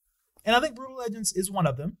 And I think Brutal Legends is one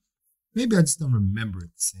of them. Maybe I just don't remember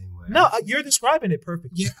it the same way. No, you're describing it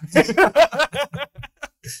perfectly. Yeah.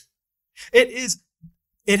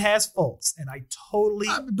 It has faults, and I totally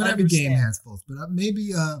but every game has faults. But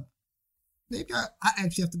maybe I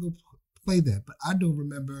actually have to go play that. But I don't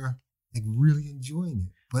remember like really enjoying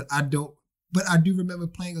it. But I do remember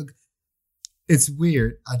playing it's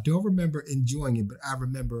weird. I don't remember enjoying it, but I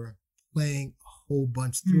remember playing a whole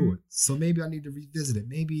bunch through it. So maybe I need to revisit it.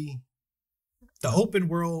 Maybe the open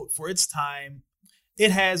world for its time,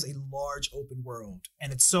 it has a large open world,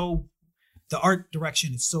 and the art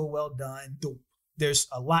direction is so well done. There's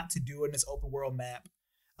a lot to do in this open world map.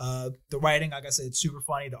 The writing, like I said, it's super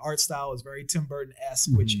funny. The art style is very Tim Burton-esque,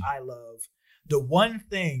 which I love. The one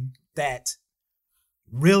thing that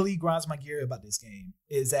really grinds my gear about this game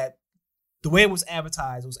is that the way it was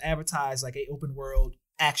advertised like an open world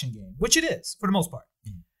action game, which it is for the most part.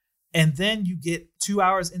 And then you get 2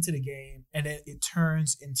 hours into the game, and then it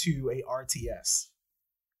turns into a RTS.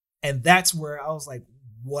 And that's where I was like,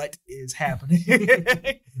 what is happening?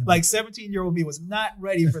 Like 17-year-old me was not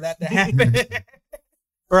ready for that to happen.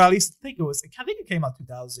 Or at least I think it came out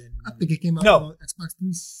 2000. I think it came out on Xbox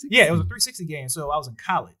 360. Yeah, it was a 360 game, so I was in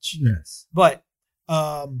college. Yes. But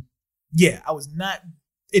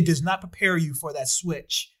it does not prepare you for that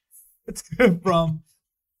switch from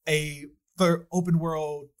a open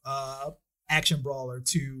world action brawler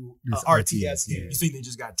to RTS game. You think they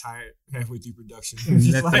just got tired halfway through production?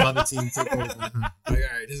 Let the other team take over. Like, all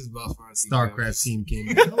right, this is about fun. StarCraft team came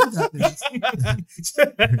in.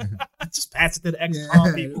 Just pass it to the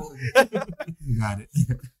XCOM people. You got it.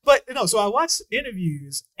 But so I watched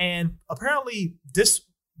interviews, and apparently this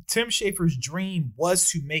Tim Schafer's dream was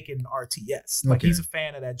to make it an RTS. Like he's a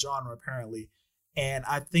fan of that genre apparently, and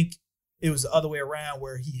I think it was the other way around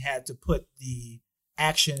where he had to put the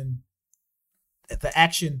action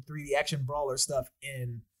 3D action brawler stuff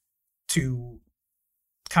in to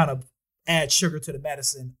kind of add sugar to the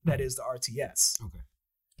medicine that is the RTS. Okay.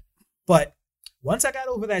 But once I got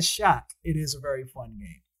over that shock, it is a very fun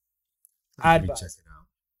game. I advise. Check it out.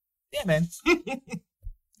 Yeah, man.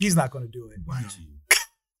 He's not going to do it. Watch you.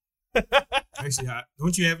 Actually,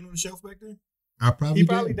 don't you have it on the shelf back there? I probably He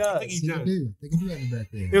probably does. I think he does. They can do that back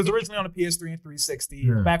there. It was originally on the PS3 and 360.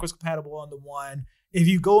 Yeah. Backwards compatible on the one. If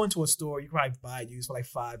you go into a store, you can probably buy it used for like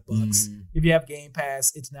 $5. Mhm. If you have Game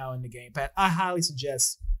Pass, it's now in the Game Pass. I highly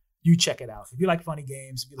suggest you check it out. If you like funny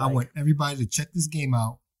games, if you I like, want everybody to check this game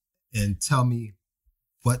out and tell me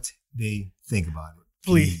what they think about it.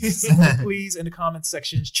 please, please in the comment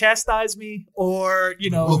sections, chastise me or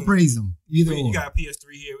Or praise them. Either You or. got a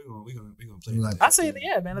PS3 here. We're gonna play. Like- I say,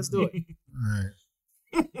 yeah, man, let's do it. All right.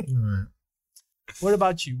 All right. What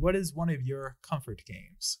about you? What is one of your comfort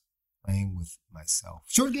games? Playing with myself.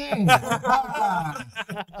 Short game. Comfort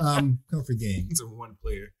game. It's a one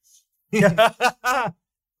player.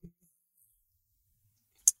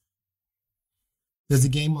 There's a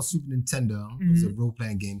game on Super Nintendo. It was a Mhm.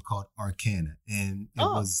 role-playing game called Arcana. And it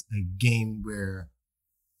Oh. was a game where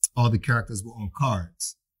all the characters were on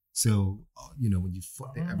cards. So, when you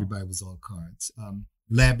fought, Oh. everybody was on cards.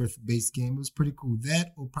 Labyrinth-based game was pretty cool.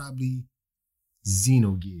 That or probably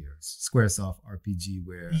Xenogears, Squaresoft RPG,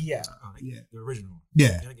 where Yeah. yeah, The original.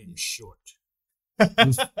 yeah, That game was short. it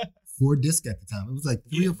was 4 discs at the time. It was like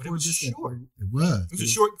 3 Yeah, or but it 4 was discs. short. It was. It was a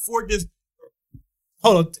short 4 disc.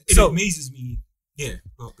 Hold on. It So amazes me. Yeah.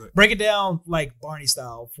 Oh, good. break it down like Barney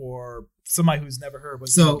style for somebody who's never heard what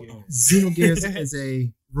So Xenogears Xenogears is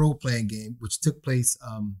a role-playing game which took place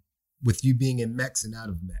with you being in mechs and out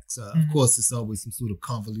of mechs. Of Mhm. course, it's always some sort of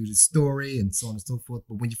convoluted story and so on and so forth.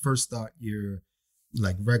 But when you first start, you're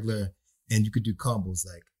like regular, and you could do combos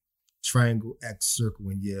like triangle, X, circle,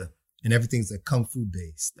 and everything's like kung fu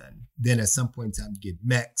based. And then at some point in time, you get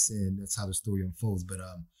mechs, and that's how the story unfolds. But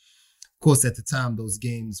of course, at the time, those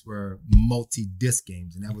games were multi-disc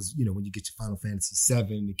games, and that was when you get your Final Fantasy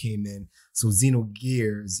VII, it came in. So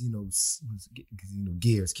Xenogears,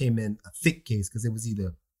 Xenogears came in a thick case because it was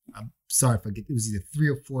either. I'm sorry if I get. It was either 3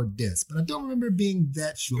 or 4 discs, but I don't remember it being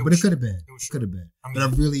that short. It But was it could have been. It was It short. could have been. I mean, But I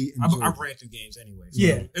really enjoyed I it. ran through games anyway. So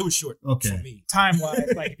Yeah. It was short Okay. for me. time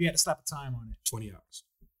wise, like if you had to slap a time on it. 20 hours.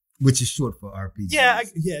 Which is short for RPGs. Yeah,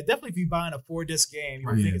 definitely. If you're buying a 4-disc game, you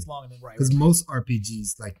would Yeah. think it's longer than right. Because most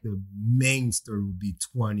RPGs, like the main story would be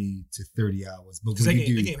 20 to 30 hours. But Because when that you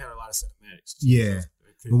game, do, the game had a lot of cinematics. Yeah.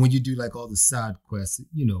 but when you do like all the side quests,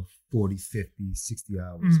 40, 50, 60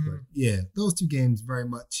 hours. Mhm. But yeah, those two games very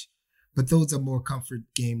much. But those are more comfort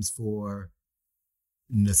games for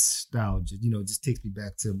nostalgia. Just takes me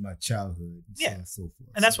back to my childhood. And so Yeah. on and so forth.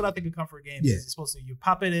 And that's what I think a comfort game Yeah. is. It's supposed to, you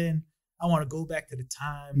pop it in. I want to go back to the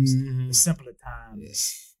times, Mhm. the simpler times,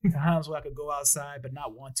 Yeah. the times where I could go outside but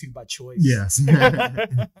not want to by choice. Yes.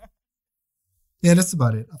 Yeah, that's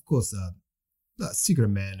about it. Of course, Secret of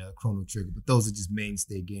Mana, Chrono Trigger, but those are just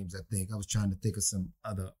mainstay games, I think. I was trying to think of some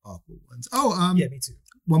other awkward ones. Oh, Yeah, me too.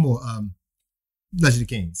 one more. Legend of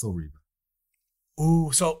Kain, Soul Reaver.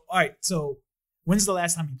 Ooh, so all right. So when's the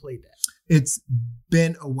last time you played that? It's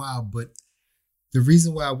been a while, but the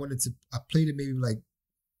reason why I played it maybe like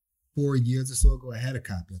 4 years or so ago. I had a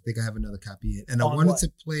copy. I think I have another copy in, and I On wanted what?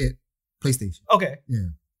 to play it PlayStation. Okay.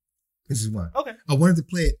 This is one. Okay. I wanted to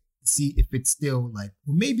play it, see if it's still like,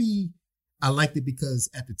 well, maybe I liked it because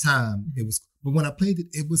at the time it was, but when I played it,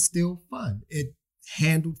 it was still fun. It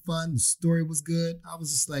handled fun. The story was good. I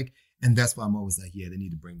was just like, and that's why I'm always like, yeah, they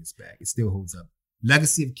need to bring this back. It still holds up.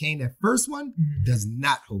 Legacy of Kain, that first one, does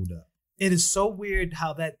not hold up. It is so weird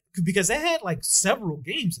how that, because they had like several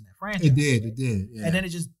games in that franchise. It did. right? It did. Yeah. And then it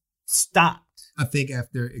just stopped. I think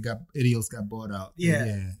after Idios got bought out, Yeah.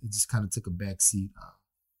 it just kind of took a back seat.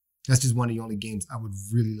 That's just one of the only games I would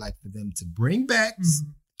really like for them to bring back.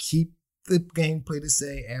 Mhm. Keep the gameplay the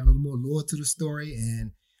same, add a little more lore to the story,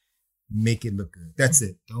 and make it look good. That's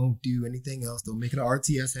it. Don't do anything else. Don't make it an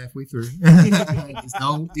RTS halfway through. Just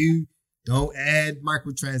don't add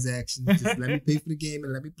microtransactions. Just let me pay for the game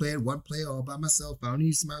and let me play it one player all by myself. I don't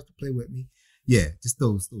need somebody else to play with me. Yeah, just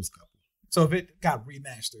those couple. So if it got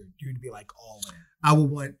remastered, you'd be like all in. I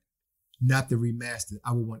would want not the remaster.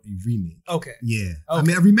 I would want a remake. Okay. Yeah. I Okay.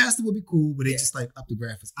 mean, a remaster would be cool, but they Yeah. just like up the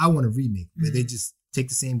graphics. I want a remake where they Mhm. just take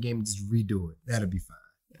the same game and just redo it. That'll be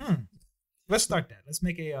fine. Let's start that. Let's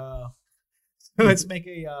make a What else?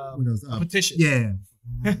 a petition. Yeah.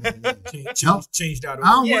 Change.org.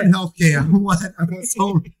 I don't Yeah. want healthcare. I want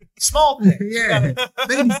soul. Small thing. Yeah,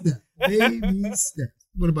 baby step. Baby step.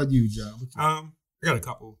 What about you, John? I got a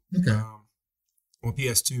couple. Okay. On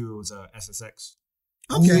PS2, it was SSX.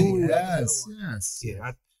 Okay. Ooh, Yes.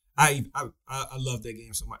 Yeah, I love that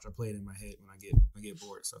game so much. I play it in my head when I get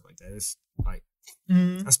bored and stuff like that. It's like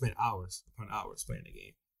I spent hours upon hours playing the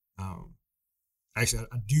game. Actually,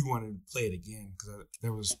 I do want to play it again because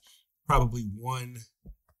there was probably one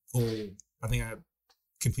goal. I think I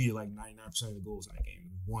completed like 99% of the goals in that game.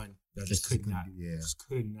 One that I just could not. Just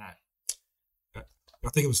could not. I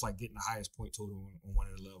think it was like getting the highest point total on one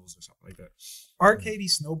of the levels or something like that. Arcadey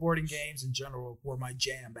snowboarding games in general were my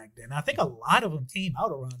jam back then. I think a lot of them came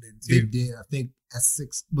out around then too. They did. I think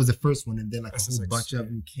S6 was the first one, and then like SSX, a whole bunch of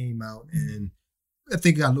them came out, and I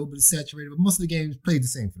think it got a little bit saturated, but most of the games played the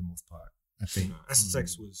same for the most part. I think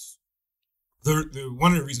SSX was the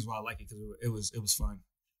one of the reasons why I like it because it was fun.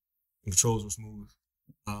 The controls were smooth.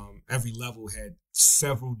 Every level had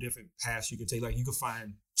several different paths you could take. Like you could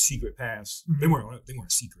find secret paths. They weren't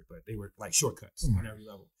secret, but they were like shortcuts on every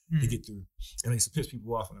level to get through. And they used to piss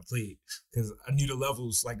people off when I played because I knew the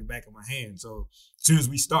levels like the back of my hand. So as soon as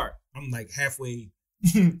we start, I'm like halfway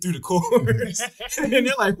through the course, and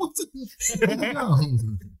they're like, "What's the?"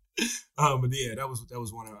 But yeah, that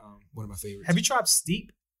was one of my favorites. Have you tried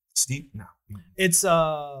Steep? Steep? No.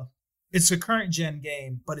 It's a current gen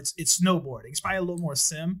game, but it's snowboarding. It's probably a little more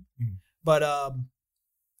sim, but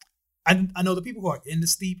I know the people who are into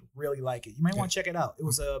Steep really like it. You might want to check it out. It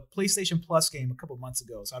was a PlayStation Plus game a couple months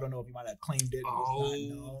ago, so I don't know if you might have claimed it.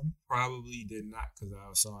 Probably did not because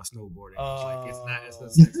I saw snowboarding.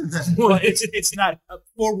 It's not.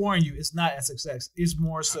 Forewarn you, it's not SSX. It's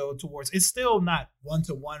more so towards. It's still not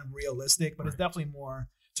 1-to-1 realistic, but it's definitely more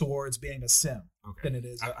towards being a sim than it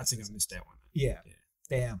is. I think I missed that one. Yeah.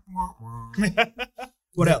 Damn.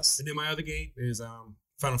 What else? And then my other game is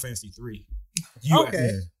Final Fantasy 3.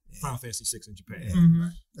 Okay. Final Fantasy 6 in Japan. Mm-hmm.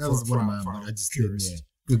 That was one of mine, but I just didn't.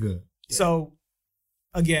 Good. Yeah. So,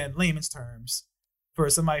 again, layman's terms, for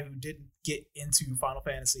somebody who didn't get into Final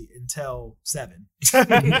Fantasy until 7,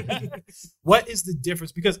 what is the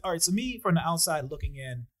difference? Because, all right, so me from the outside looking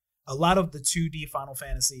in, a lot of the 2D Final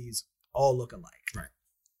Fantasies all look alike. Right.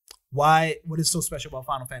 What is so special about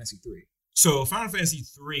Final Fantasy 3? So Final Fantasy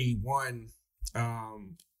 3 won.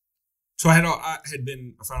 So I had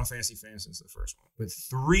been a Final Fantasy fan since the first one, but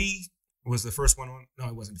 3 was the first one on. No,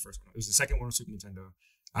 it wasn't the first one. It was the second one on Super Nintendo.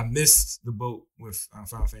 I missed the boat with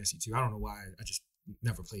Final Fantasy 2. I don't know why. I just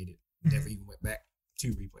never played it. Never even went back to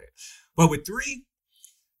replay it. But with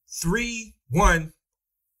 3 won.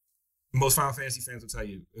 Most Final Fantasy fans will tell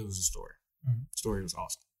you it was a story. The story was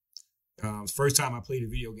awesome. It was the first time I played a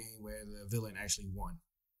video game where the villain actually won.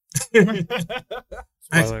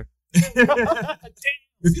 Spoiler.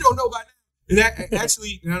 If you don't know by now,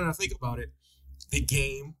 actually, now that I think about it, the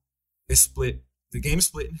game is split. The game is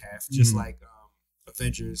split in half, just like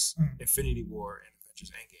Avengers Infinity War and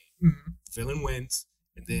Avengers Endgame. The villain wins,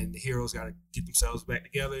 and then the heroes got to get themselves back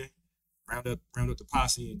together, round up the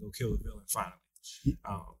posse, and go kill the villain finally.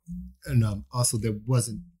 And also, there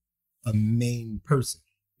wasn't a main person.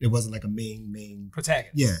 There wasn't like a main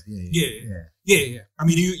protagonist. Yeah. I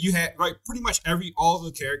mean, you had like pretty much all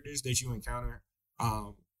the characters that you encounter.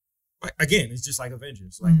 Like, again, it's just like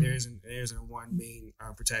Avengers. Like there isn't one main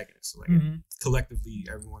protagonist. Like collectively,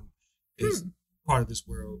 everyone is part of this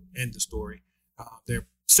world and the story. There are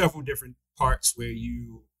several different parts where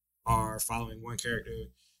you are following one character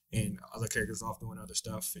and other characters off doing other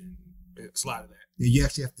stuff, and it's a lot of that. Yeah, you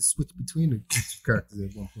actually have to switch between the characters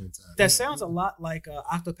at one point in time. That sounds a lot like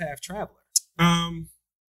Octopath Traveler.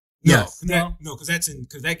 Yes. Because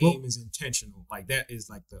that game is intentional. Like that is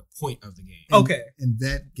like the point of the game. Okay. And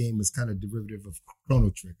that game is kind of derivative of Chrono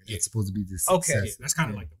Trigger. It's supposed to be the success. Okay. Yeah, that's kind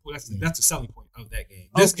of like that's the selling point of that game.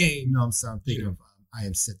 This game. No, I'm sorry. I'm thinking of I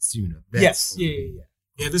Am Setsuna. Yes. Yeah.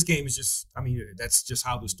 Yeah, this game is just. I mean, that's just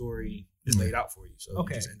how the story is laid out for you. So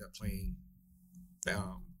you just end up playing,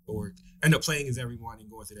 or end up playing as everyone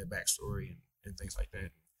and going through their backstory and things like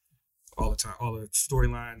that. All the time, all the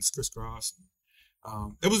storylines crisscross.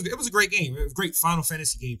 It was a great game. It was a great Final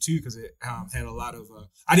Fantasy game too because it had a lot of.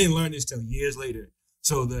 I didn't learn this till years later.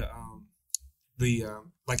 So the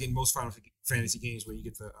like in most Final Fantasy games where you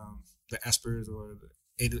get the Espers or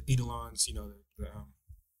the Eidolons, you know,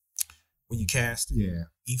 when you cast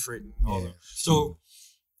Ifrit and all that. So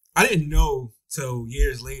I didn't know till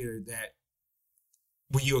years later that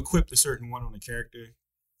when you equip a certain one on a character,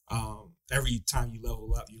 every time you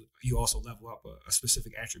level up, you also level up a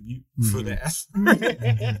specific attribute for that.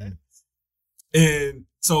 And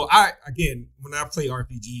so when I play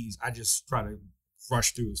RPGs, I just try to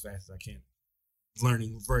rush through as fast as I can,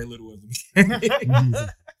 learning very little of them.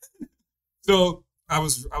 So I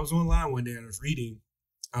was online one day and I was reading.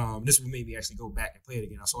 This made me actually go back and play it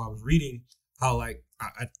again. So I was reading how like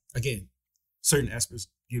I again certain aspects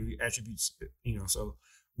give you attributes. So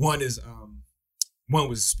one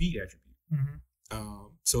was speed attribute. Mm-hmm.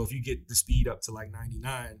 So if you get the speed up to like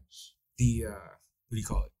 99, the what do you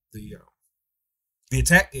call it? The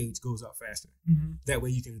attack gauge goes up faster. Mm-hmm. That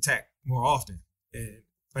way you can attack more often. And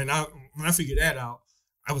when I figured that out,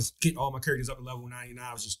 I was getting all my characters up to level 99.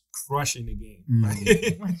 I was just crushing the game.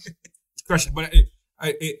 Mm. Crushing. But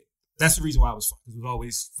that's the reason why it was fun. Because it was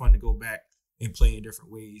always fun to go back and play in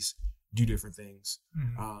different ways, do different things.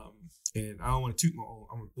 Mm-hmm. And I don't want to toot my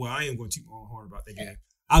own. Well, I am going to toot my own horn about that game.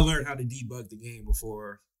 I learned how to debug the game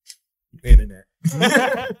before the internet.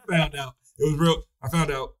 Found out it was real. I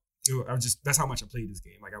found out that's how much I played this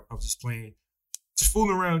game. Like I was just playing, just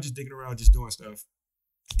fooling around, just digging around, just doing stuff.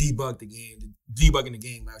 Debug the game. Debugging the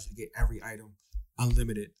game allows you to get every item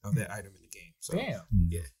unlimited of that item in the game. So damn.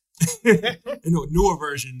 yeah. Newer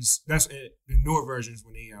versions. That's it. The newer versions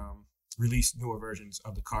when they released newer versions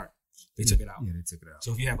of the cart, they took it out. Yeah, they took it out.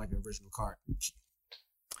 So if you have like an original cart, the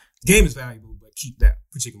game is valuable, but keep that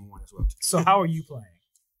particular one as well. So how are you playing?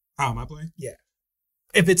 How am I playing? Yeah.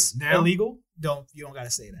 If it's Now? illegal, you don't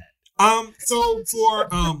gotta say that. So for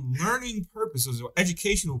learning purposes or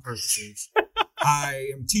educational purposes, I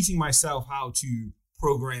am teaching myself how to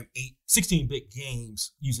program 16-bit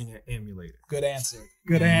games using an emulator. Good answer.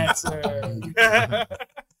 Good answer.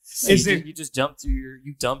 So you just dumped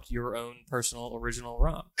your own personal original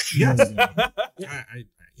ROM. Yes. Yeah.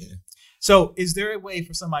 Yeah. So is there a way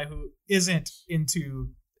for somebody who isn't into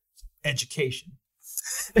education?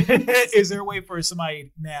 Is there a way for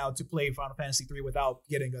somebody now to play Final Fantasy 3 without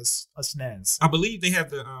getting a SNES? I believe they have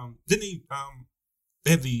the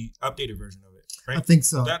they have the updated version of it, right? I think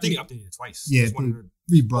so. I think they updated it twice. Yeah, It's one of the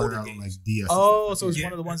we brought older out games. like DS. Oh, so it's Yeah.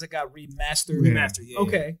 one of the ones that got remastered. Remastered, yeah.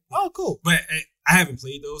 Okay. Yeah. Oh, cool. But I haven't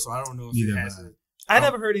played those, so I don't know if Neither it have has I. a I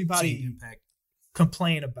never heard same anybody impact.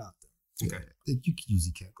 complain about them. Okay. that you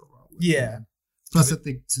usually can't go wrong with. Yeah. Plus, I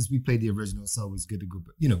think since we played the original, it's always good to go.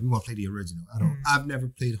 But we want to play the original. I've never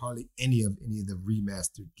played hardly any of the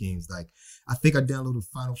remastered games. Like, I think I downloaded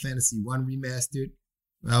Final Fantasy 1 remastered.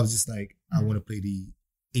 I was just like, I want to play the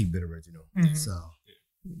 8-bit original. Mhm. So,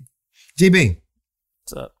 JB,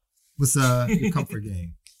 What's up? what's your comfort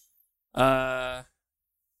game? We're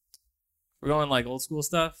going like old school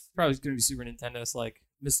stuff. Probably gonna be Super Nintendo. So like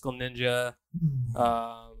Mystical Ninja.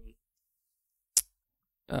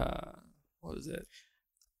 What was it?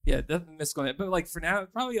 Yeah, definitely Mystical Ninja. But like for now,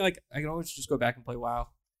 probably like I can always just go back and play WoW.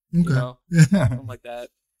 You Okay. know, something like that.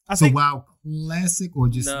 I So, think WoW Classic or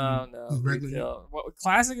just No, just regular? retail. Well,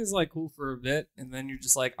 classic is like cool for a bit, and then you're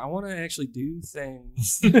just like, I want to actually do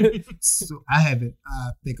things. So I haven't.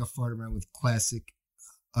 I think I fought around with Classic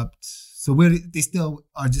up. So where they still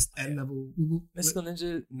are just at level. Mystical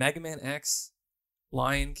Ninja, Mega Man X,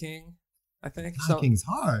 Lion King, I think. Lion King's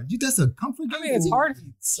hard. That's a comfort game. I mean, it's hard if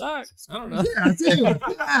you suck. I don't know. Yeah, I tell you.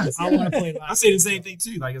 Yes, I want to play I say the same thing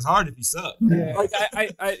too. Like it's hard if you suck. Yeah. Like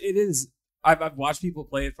it is. I've watched people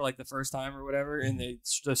play it for like the first time or whatever, and the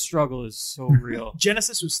struggle is so real.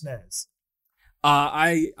 Genesis or SNES?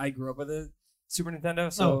 I grew up with a Super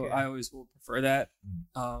Nintendo, so Okay. I always will prefer that.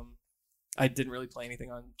 I didn't really play anything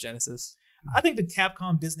on Genesis. I think the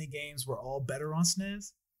Capcom Disney games were all better on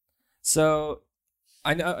SNES. So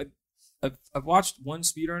I know I've watched one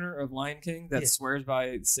speedrunner of Lion King that Yeah. swears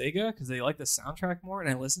by Sega because they like the soundtrack more, and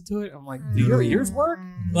I listen to it. I'm like, do Mm. your ears work?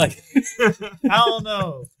 Like, I don't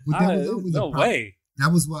know. But that was no a problem. way.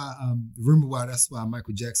 That was why the rumor why that's why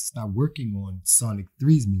Michael Jackson stopped working on Sonic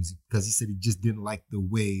 3's music because he said he just didn't like the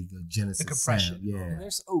way the Genesis The compression. sound. Yeah. And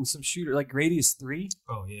there's some shooter like Gradius 3.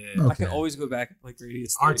 Oh yeah. Oh. I can Okay. always go back and play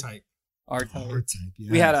Gradius 3. R-Type. R-Type. R-Type,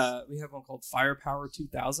 yeah. We have one called Firepower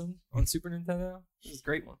 2000 on Super Nintendo. It was a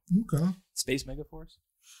great one. Okay. Space Megaforce.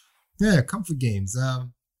 Yeah, comfort games.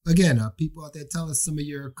 Again, people out there, tell us some of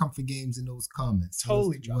your comfort games in those comments. Tell us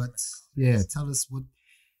Totally drop what. Yeah, tell us what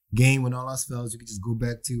game when all else fails you could just go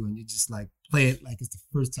back to and you just like play it like it's the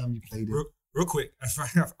first time you played it. Real quick,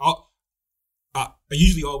 I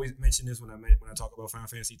usually always mention this when I talk about Final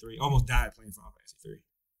Fantasy 3. Almost died playing Final Fantasy 3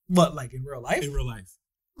 What, like in real life? in real life.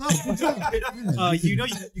 Oh, You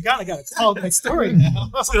kind of got to tell that story now.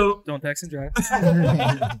 So Don't text and drive.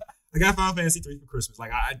 I got Final Fantasy 3 for Christmas.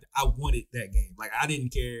 Like I wanted that game. Like I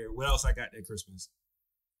didn't care what else I got that Christmas.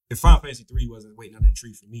 If Final Fantasy 3 wasn't waiting on the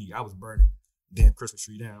tree for me, I was burning the damn Christmas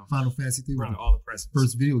tree down. Final Fantasy 3 was Burning the all the presents.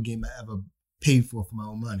 first video game I ever paid for my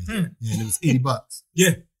own money. Hmm. Yeah, and it was $80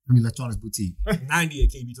 Yeah, from Electronics Boutique. 90 at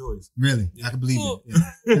KB Toys. Really? Yeah. I can believe Cool. it.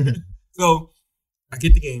 Yeah. So I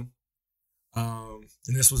get the game. And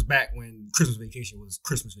this was back when Christmas Vacation was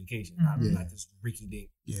Christmas Vacation, not this Ricky Dink.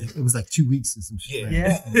 Yeah, it was like 2 weeks or some shit.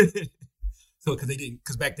 Yeah. So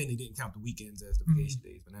because back then they didn't count the weekends as the vacation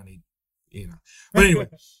days, but now they, But anyway,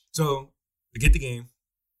 so I get the game.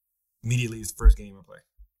 Immediately, it's the first game I play.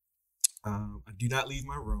 I do not leave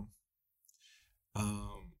my room.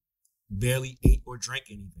 Barely ate or drank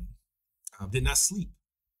anything. Did not sleep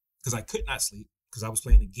because I could not sleep because I was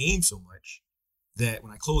playing the game so much that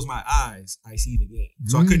when I close my eyes, I see the game.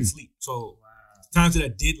 So I couldn't sleep. So times that I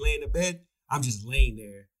did lay in the bed, I'm just laying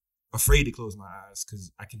there, afraid to close my eyes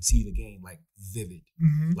because I can see the game like vivid.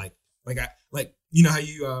 Mm-hmm. Like you know how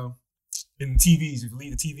you in TVs, if you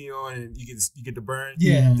leave the TV on and you get the burn.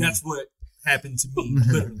 Yeah, that's what happened to me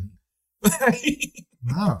literally.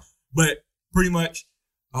 Wow. But pretty much,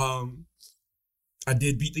 I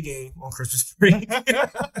did beat the game on Christmas break.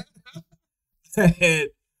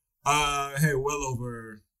 I had well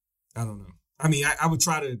over, I don't know. I mean, I would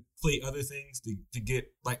try to play other things to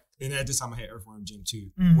get, like, and at this time I had Earthworm Jim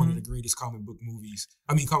 2, one of the greatest comic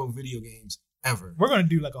video games ever. We're going to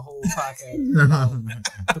do like a whole podcast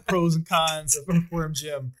about the pros and cons of Earthworm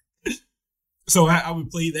Jim. So I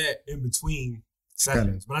would play that in between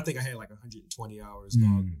sessions, but I think I had like 120 hours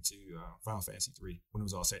logged into Final Fantasy 3 when it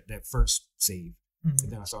was all set, that first save. And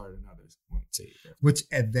then I started another one save. Which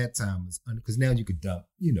at that time was, because now you could dump,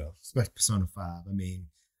 especially Persona 5. I mean,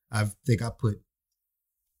 I think I put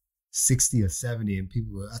 60 or 70 and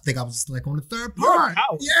I think I was just like on the third part.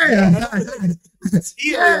 Yeah.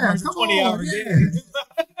 Yeah. 120 hour game.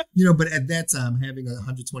 But at that time, having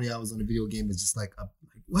 120 hours on a video game is just like,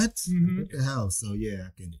 what? Mm-hmm. What the hell? So yeah,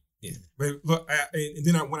 I can. Yeah. But look, and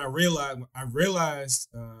then when I realized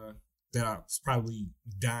that I was probably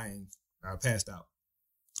dying, I passed out.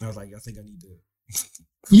 I was like, I think I need to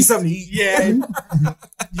eat something to eat. Yeah.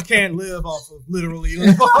 You can't live off of literally.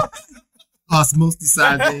 Osmosis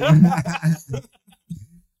decided.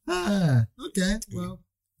 Okay. Well,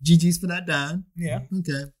 GG's for that dying. Yeah.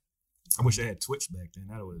 Okay. I wish I had Twitch back then.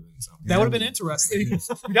 That would have been something. That would have been interesting. You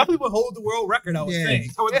definitely would hold the world record, I would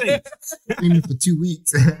think. I would think. Even for 2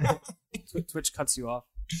 weeks. Twitch cuts you off.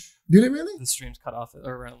 Did it really? The streams cut off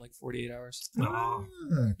around like 48 hours. You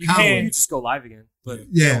can You just go live again. But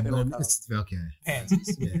Yeah, it'll but cut it's okay.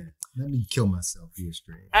 Pansies. Yeah. Let me kill myself here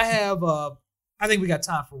straight. I have, I think we got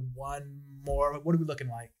time for one more. What are we looking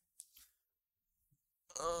like?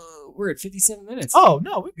 We're at 57 minutes. Oh,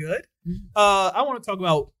 no, we're good. I want to talk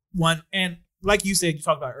about one, and like you said, you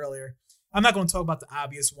talked about earlier, I'm not going to talk about the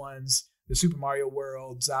obvious ones, the Super Mario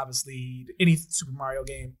Worlds, obviously, any Super Mario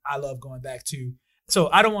game I love going back to. So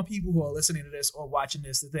I don't want people who are listening to this or watching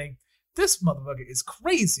this to think, this motherfucker is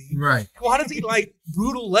crazy. Right. Why does he like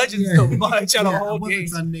Brutal Legends so much out of whole game? I wasn't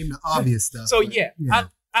trying to name the obvious stuff. So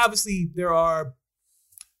obviously there are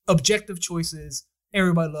objective choices.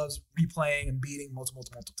 Everybody loves replaying and beating multiple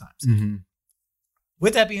times. Mm-hmm.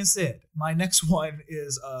 With that being said, my next one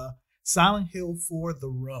is Silent Hill 4: The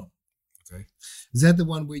Room. Okay. Is that the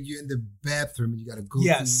one where you're in the bathroom and you got to go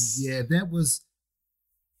Yes. through? Yeah, that was...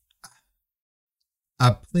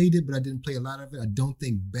 I played it, but I didn't play a lot of it. I don't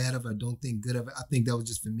think bad of it. I don't think good of it. I think that was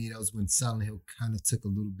just for me. That was when Silent Hill kind of took a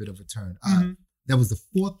little bit of a turn. That was the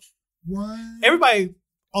fourth one? Everybody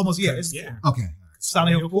almost, Yeah. Okay.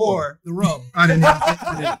 Silent Hill 4: The Room. I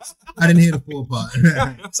didn't hear the full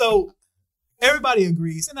part. So everybody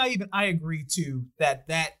agrees, and I agree too, that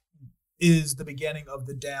is the beginning of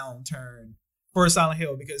the downturn for Silent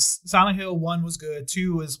Hill, because Silent Hill 1 was good,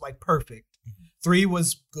 2 was like perfect, 3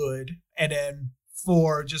 was good, and then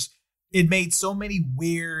 4 it made so many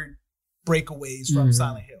weird breakaways from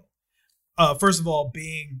Silent Hill. First of all,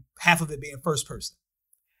 half of it being first person.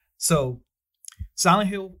 So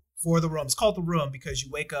Silent Hill 4: The Room. It's called The Room because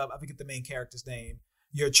you wake up, I forget the main character's name,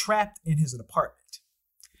 you're trapped in his apartment.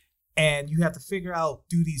 And you have to figure out,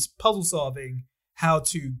 do these puzzle solving, how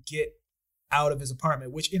to get out of his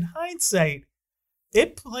apartment, which in hindsight,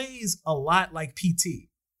 it plays a lot like PT.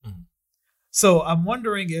 Mm-hmm. So I'm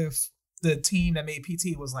wondering if the team that made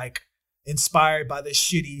PT was like inspired by this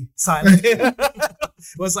shitty Silent Hill.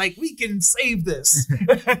 Was like, we can save this.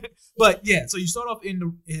 But yeah, so you start off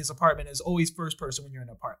in his apartment. It's always first person when you're in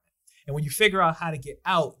an apartment. And when you figure out how to get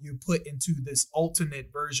out, you're put into this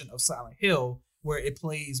alternate version of Silent Hill where it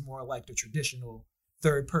plays more like the traditional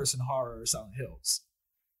third-person horror Silent Hills.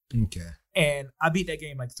 Okay. And I beat that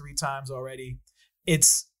game like 3 times already.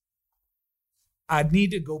 I need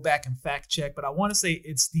to go back and fact check, but I want to say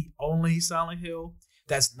it's the only Silent Hill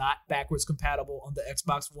that's not backwards compatible on the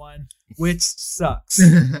Xbox One, which sucks.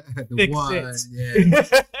 The one,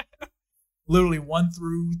 yeah. Literally 1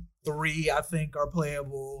 through 3, I think, are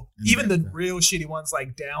playable. Even the real shitty ones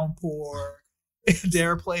like Downpour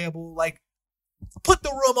They're playable. Like, put the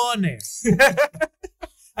room on there.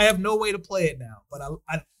 I have no way to play it now, but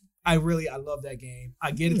I love that game.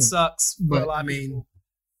 I get it sucks, but a lot of people.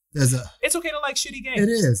 It's okay to like shitty games. It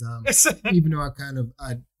is. Even though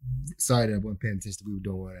sorry that I wasn't paying attention. We were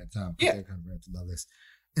doing one at a time. Yeah. I kind of ran through my list.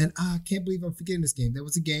 And I can't believe I'm forgetting this game. There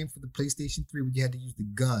was a game for the PlayStation 3 where you had to use the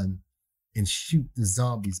gun and shoot the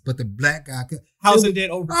zombies, but the black guy could. House of Dead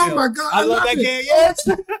Overkill. Oh my God. I love that game. Yes.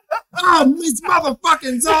 Oh, these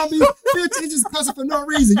motherfucking zombies. Bitch, you just cussing for no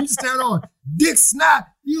reason. You just stand on dick snot.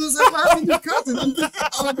 You was like, why are you just cussing?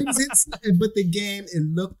 All I did was hit snot. But the game,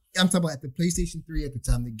 I'm talking about at the PlayStation 3 at the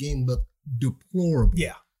time, the game looked deplorable.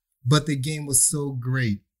 Yeah. But the game was so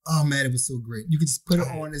great. Oh man, it was so great. You could just put it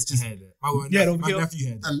on. It's just. My nephew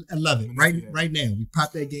had that. I love it. Right now. We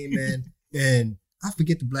pop that game in and I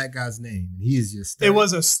forget the black guy's name. And he is just. It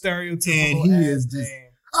was a stereotypical. And he is just. Name.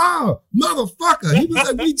 Oh, motherfucker. He was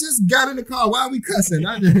like, we just got in the car. Why are we cussing?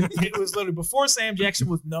 It was literally before Sam Jackson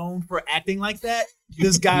was known for acting like that.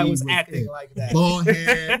 This guy was acting like that. Bald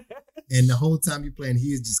head. And the whole time you're playing,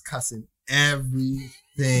 he is just cussing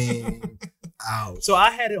everything out. So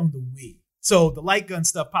I had it on the Wii. So the light gun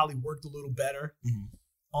stuff probably worked a little better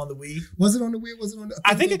on the Wii. Was it on the Wii? Was it on the?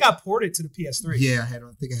 I think it got ported to the PS3. Yeah, I had it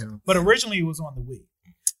on. But originally it was on the Wii.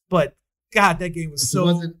 But God, that game was so.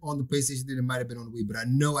 It wasn't on the PlayStation. Then it might have been on the Wii, but I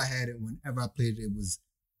know I had it whenever I played it. It was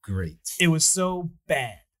great. It was so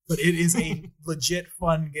bad, but it is a legit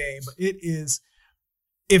fun game. But it is,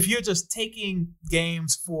 if you're just taking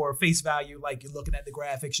games for face value, like you're looking at the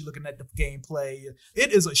graphics, you're looking at the gameplay,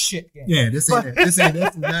 it is a shit game. Yeah, this ain't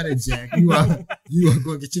not it, Jack. You are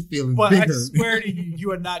going to get your feelings but bigger. I swear to you,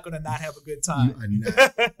 you are not going to not have a good time. You are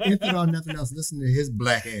not. If you don't nothing else, listen to his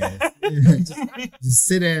black ass. just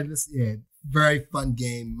sit there and listen. Yeah, very fun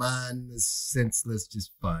game. Mindless, senseless,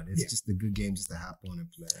 just fun. It's just a good game just to hop on and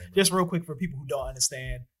play. Just real quick for people who don't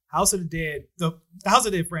understand, House of the Dead, the House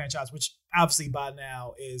of the Dead franchise, which obviously by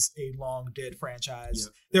now is a long dead franchise.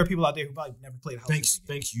 Yep. There are people out there who probably never played House of the Dead.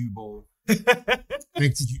 Thanks you, Bo.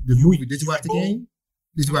 Thanks you. The movie. Did you watch the game?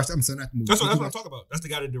 Did you watch? I'm sorry, not the movie. That's what I'm talking about. That's the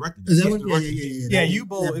guy that directed it. Is that one? Yeah.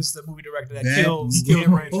 U-Bowl is the movie director that kills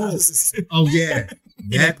franchises. Oh yeah,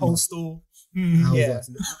 that Postal.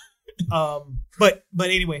 But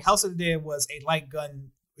anyway, House of the Dead was a light gun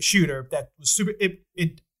shooter that was super. It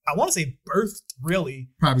I want to say birthed really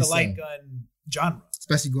probably the light gun genre,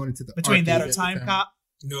 especially going into the between that or Time Cop.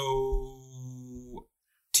 No,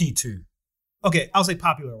 T2. Okay, I'll say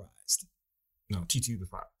popularized. No, T2 was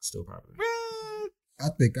still popular. I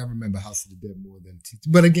think I remember House of the Dead more than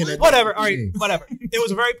T2. But again, whatever. All right, whatever. It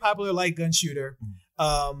was a very popular light gun shooter.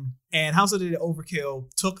 And House of the Dead Overkill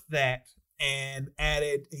took that and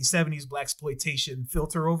added a 70s blaxploitation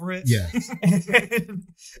filter over it. Yeah. And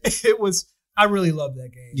it was, I really loved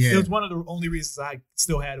that game. Yeah. It was one of the only reasons I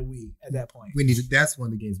still had a Wii at that point. That's one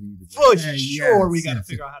of the games we needed to play. For sure, we got to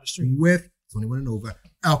figure out how to stream. With 21 and over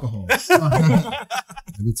alcohol.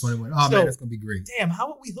 Maybe 21. Oh, man, that's going to be great. Damn, how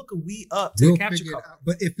would we hook a Wii up to the capture card?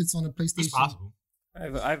 But if it's on a PlayStation. It's possible.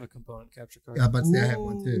 I have a component capture card. Yeah, but I have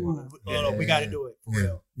one too. No, we got to do it for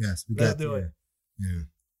real. Yes, we got to do it. Yeah.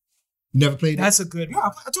 You never played That's it? a good one.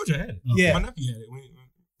 No, I told you I had it. Yeah. My nephew had it when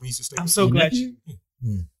he used to stay. I'm so glad you.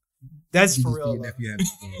 That's you for real. Your nephew had it.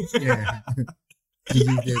 Yeah.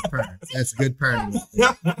 That's good parenting.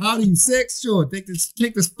 How do you 6? Sure, take this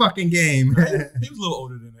fucking game. He was a little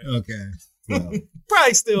older than that. Okay. Well.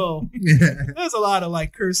 Probably still. There's a lot of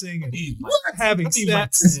like cursing and having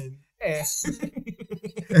steps. It's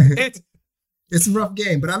a rough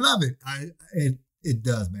game, but I love it. It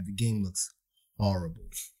does, man. The game looks horrible.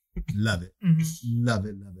 Love it. Mm-hmm. Love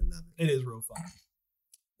it. It is real fun.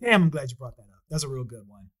 Damn, I'm glad you brought that up. That's a real good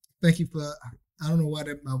one. Thank you for. I don't know why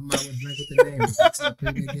my mind was blank with the names. It's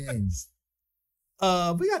pretty good games.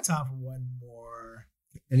 We got time for one more.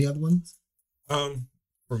 Any other ones? For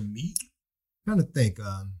me, I'm trying to think.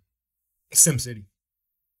 SimCity.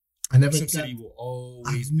 SimCity will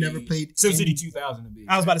always. I've never played SimCity 2000 to be.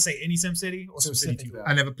 I was about to say any SimCity or SimCity 2000.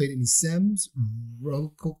 I never played any Sims,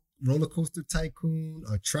 Roller Coaster Tycoon,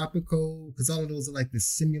 or Tropical, because all of those are like the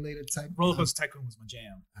simulator type. Roller Coaster Tycoon was my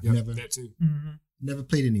jam. I've never that too. Never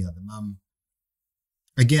played any of them.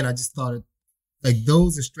 Again, I just thought like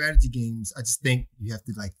those are strategy games. I just think you have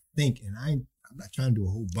to like think, and I'm not trying to do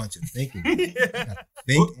a whole bunch of thinking. The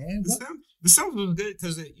Sims was good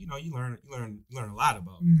because you learn a lot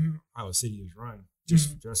about how a city is run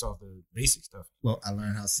just off the basic stuff. Well, I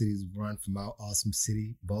learned how cities run from our awesome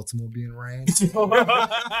city, Baltimore, being ran.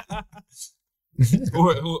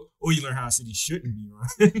 or you learn how a city shouldn't be run.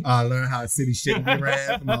 I learned how a city shouldn't be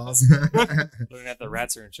ran from Learn that the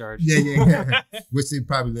rats are in charge. Yeah. Which they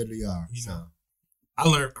probably literally are. So I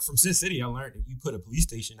learned from Sin City. I learned that you put a police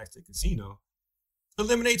station next to a casino,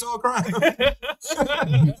 eliminates all crime.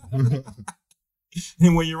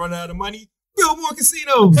 And when you run out of money, build more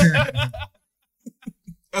casinos.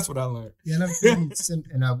 That's what I learned. Yeah, and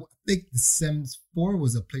I think The Sims 4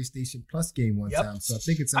 was a PlayStation Plus game one time. So I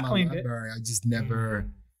think it's in my library. I just never.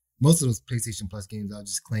 Most of those PlayStation Plus games, I'll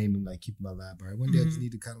just claim and like keep in my library. One day I just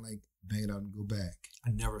need to kind of like bang it out and go back.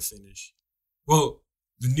 I never finish. Well,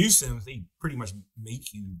 the new Sims, they pretty much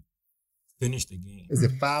make you finish the game. Is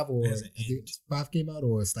it 5 or is it 5 came out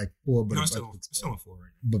or it's like 4? But no, it's still on 4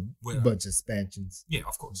 right now. But bunch of expansions. Yeah,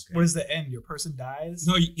 of course. What is the end? Your person dies?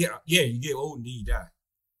 No, you get old and then you die.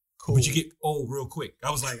 Cool. But you get old real quick.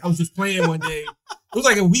 I was just playing one day. It was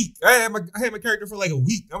like a week. I had my character for like a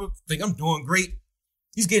week. I was like, I'm doing great.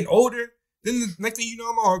 He's getting older. Then the next thing you know,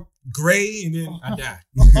 I'm all gray, and then I die.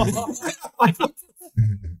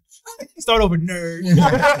 Start over, nerd.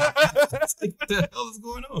 Like, what the hell is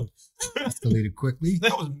going on? Escalated quickly.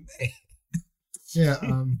 That was mad.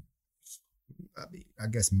 Yeah. I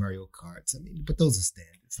guess Mario Karts. But those are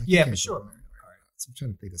standards. Like, yeah, for sure. Mario Karts. I'm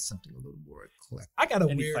trying to think of something a little more eclectic. I got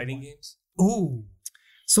Any fighting games? Ooh.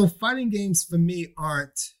 So fighting games for me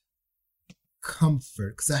aren't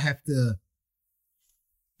comfort because I have to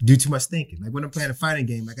do too much thinking. Like when I'm playing a fighting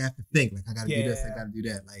game, like I have to think. Like I got to do this. I got to do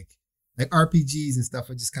that. Like RPGs and stuff.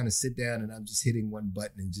 I just kind of sit down and I'm just hitting one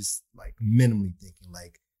button and just like minimally thinking.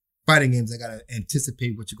 Like fighting games, I got to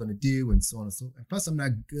anticipate what you're going to do and so on and so forth. And plus, I'm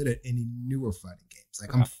not good at any newer fighting games.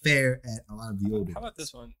 Like I'm fair at a lot of the older. How about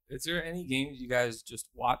this one? Is there any games you guys just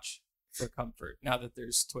watch for comfort now that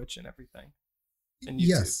there's Twitch and everything? And YouTube?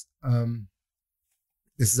 Yes.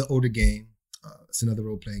 This is an older game. It's another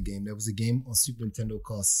role-playing game. There was a game on Super Nintendo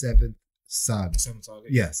called Seventh Saga. Seventh Saga.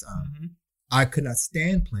 Yes. I could not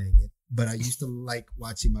stand playing it, but I used to like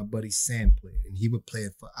watching my buddy Sam play it, and he would play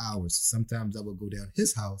it for hours. Sometimes I would go down to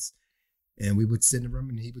his house, and we would sit in the room,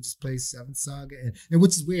 and he would just play Seventh Saga. And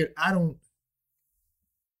which is weird. I don't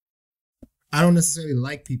necessarily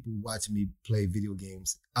like people watching me play video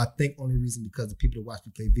games. I think only reason because the people that watch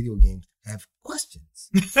me play video games have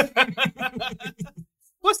questions.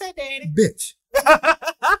 What's that, Daddy? Bitch.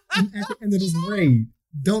 And at the end of this raid,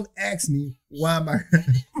 don't ask me why am I.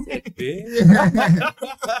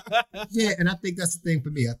 Yeah, and I think that's the thing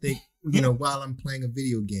for me. I think, while I'm playing a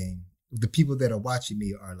video game, the people that are watching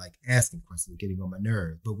me are like asking questions, getting on my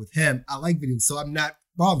nerves. But with him, I like videos, so I'm not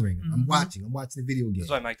bothering him. I'm watching the video game.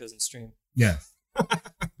 That's why Mike doesn't stream. Yeah.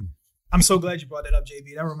 I'm so glad you brought that up,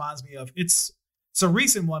 JB. That reminds me of it's a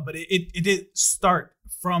recent one, but it did start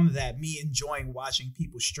from that, me enjoying watching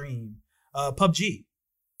people stream PUBG.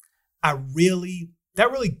 That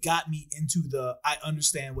really got me into I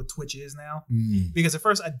understand what Twitch is now. Because at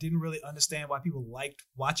first I didn't really understand why people liked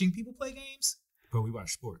watching people play games. But we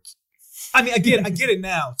watch sports. I mean, I get it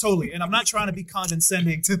now, totally. And I'm not trying to be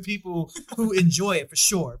condescending to people who enjoy it for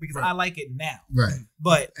sure, because I like it now. Right.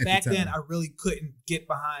 But back then, I really couldn't get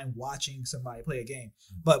behind watching somebody play a game.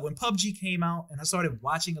 But when PUBG came out and I started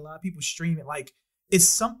watching a lot of people stream it, like, it's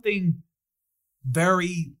something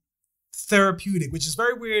very therapeutic, which is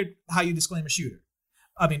very weird how you describe a shooter.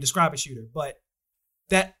 But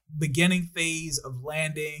that beginning phase of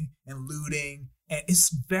landing and looting, and it's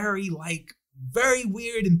very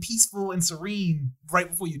weird and peaceful and serene right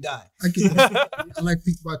before you die. I get that. I like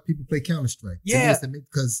people play Counter-Strike. Yeah.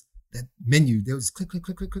 Because that menu, they was click, click,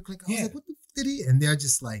 click, click, click, click. I was like, what the f- did he? And they're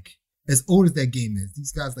just like, as old as that game is,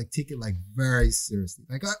 these guys like take it like very seriously.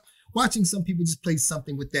 Like watching some people just play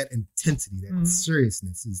something with that intensity, that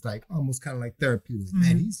seriousness is like almost kind of like therapeutic.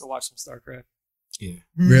 Man, he's Go watch some StarCraft. Yeah.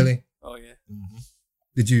 Really? Oh yeah. Mm-hmm.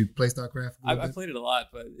 Did you play StarCraft? I played it a lot,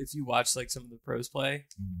 but if you watch like some of the pros play,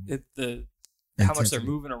 how much they're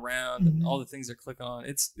moving around and all the things they click on,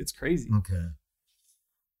 it's crazy. Okay.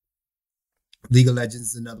 League of Legends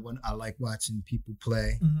is another one I like watching people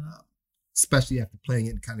play, especially after playing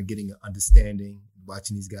it and kind of getting an understanding,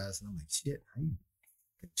 watching these guys, and I'm like, shit, I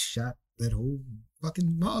shot that whole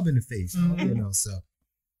fucking mob in the face, So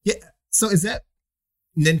yeah. So is that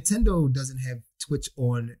Nintendo doesn't have Twitch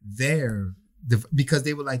on there? Because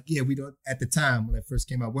they were like, yeah, we don't, at the time when it first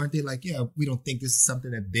came out, weren't they like, yeah, we don't think this is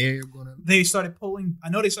something that they're gonna. They started pulling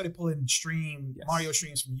Mario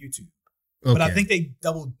streams from YouTube, Okay. but I think they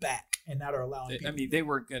doubled back and now they're allowing people. I mean, they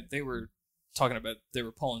were talking about, they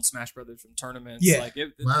were pulling Smash Brothers from tournaments. Yeah. Like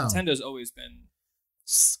Wow. Nintendo's always been.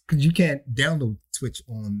 Because you can't download Twitch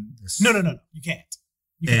on this. No, you can't.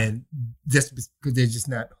 And just because they're just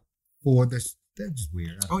not for this, they're just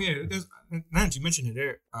weird. Oh yeah, now that you mentioned it,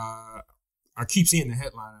 there. I keep seeing the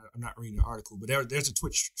headline. I'm not reading the article, but there's a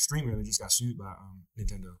Twitch streamer that just got sued by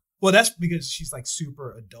Nintendo. Well, that's because she's like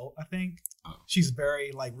super adult. I think Oh. she's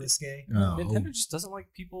very like risque. Nintendo just doesn't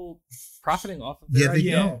like people profiting off of their Yeah, they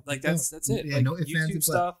idea. don't. Like They that's don't. it. Yeah, Like no ifs, ands, YouTube or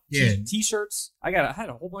stuff. yeah. T-shirts. I had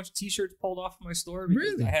a whole bunch of T-shirts pulled off of my store because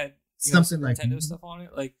Really? I had Something some like Nintendo stuff on it.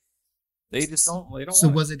 Like they just don't. They don't. So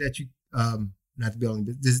want was it that you not to be on,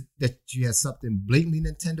 but that you had something blatantly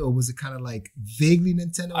Nintendo, or was it kind of like vaguely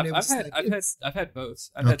Nintendo? And I've had both.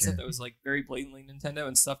 I've had Okay. stuff that was like very blatantly Nintendo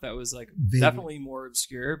and stuff that was like Vaguely. definitely more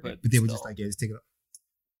obscure, but they were still. just like, yeah, just take it up.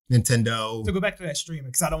 Nintendo. To go back to that streamer,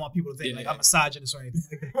 because I don't want people to think Yeah. like I'm misogynist or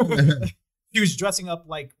anything. Like that. She was dressing up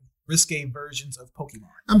like risque versions of Pokemon.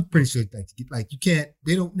 I'm pretty sure like you can't.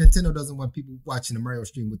 They don't. Nintendo doesn't want people watching the Mario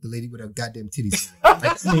stream with the lady with her goddamn titties.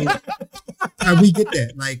 Like, I mean, we get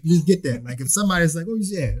that. Like we get that. Like if somebody's like, oh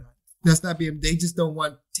yeah, that's not being. They just don't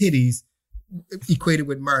want titties equated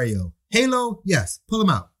with Mario. Halo, yes, pull them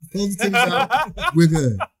out. Pull the titties out. We're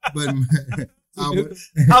good. But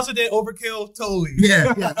House of Dead Overkill, totally.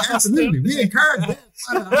 yeah, absolutely. We encourage that.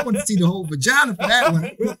 I want to see the whole vagina for that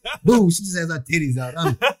one. Boo, she just has her titties out.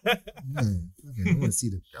 Man, okay, I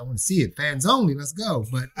want to see it. Fans only. Let's go.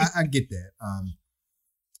 But I get that.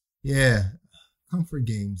 Yeah, comfort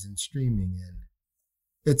games and streaming, and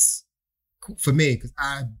it's cool for me because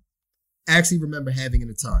I actually remember having an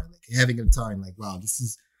Atari, and like, wow, this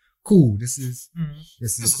is cool. This is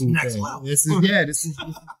a cool next thing. level. This is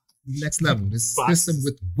next level. This is system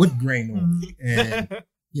with wood grain on it.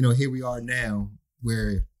 And here we are now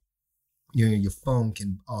where your phone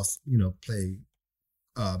can also play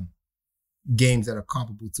games that are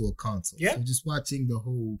comparable to a console. Yeah. So just watching the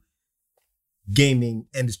whole gaming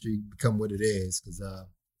industry become what it is, because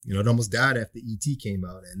it almost died after E.T. came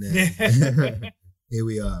out, and then here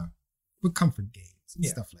we are with comfort games and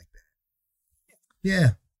stuff like that. Yeah.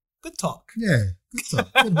 Good talk. Yeah. Good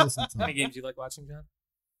talk. Good wholesome talk. Any games you like watching, John?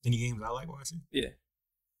 Any games I like watching? Yeah.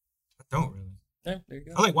 I don't really. Yeah, there you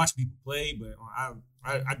go. I like watching people play, but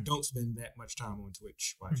I don't spend that much time on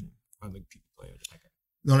Twitch watching other people play.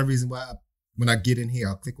 The only reason why when I get in here,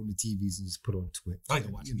 I'll click on the TVs and just put on Twitch. I like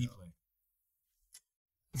to watch people play.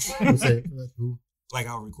 What's that? Who? Like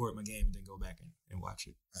I'll record my game and then go back and watch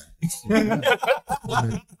it.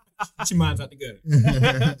 Get your minds out together.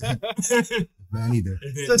 Man, either.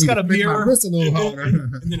 And then, So it's got a mirror. My wrist a little harder.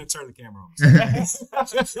 and then I turn the camera on.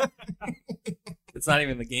 It's not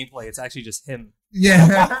even the gameplay. It's actually just him.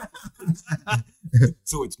 Yeah.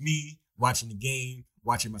 So it's me watching the game,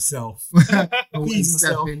 watching myself. Oh, Please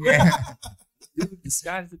step myself. in, yeah. Dude, this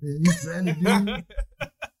guy's the Yeah, he's trying to do-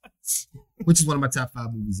 Which is one of my top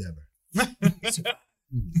 5 movies ever.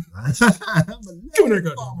 Doing her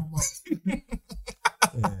good.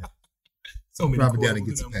 Yeah. So many Robert quotes Downey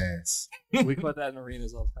gets a with them. pass. we put that in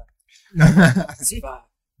arenas all the time. It's fine.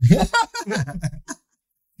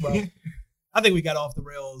 Well, I think we got off the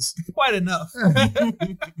rails quite enough. All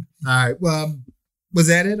right. Well, was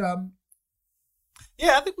that it?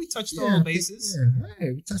 Yeah, I think we touched all the bases. Yeah.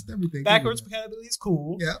 Hey, we touched everything. Backwards compatibility is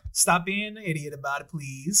cool. Yeah. Stop being an idiot about it,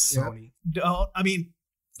 please. Yeah. Sony. Don't. I mean,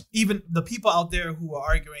 even the people out there who are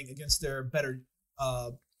arguing against their embetterment.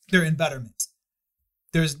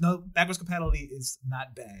 There's no backwards compatibility is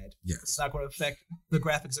not bad. It's Yes. not going to affect the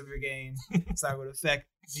graphics of your game. It's not going to affect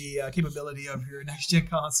the capability of your next gen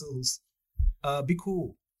consoles. Be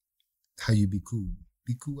cool. How you be cool?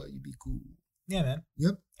 Be cool. How you be cool? Yeah, man.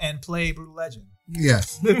 Yep. And play Brutal Legend.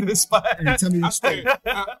 Yes. Inspired. And tell me the story.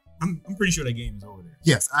 I'm pretty sure that game is over there.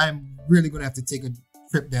 Yes, I'm really gonna have to take a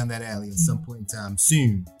trip down that alley at some point in time.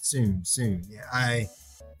 Soon. Yeah, I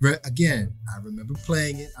remember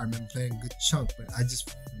playing it. I remember playing a good chunk, but I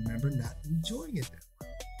just remember not enjoying it that way.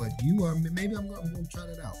 But you are. Maybe I'm gonna try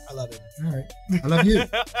that out. I love it. All right. I love you.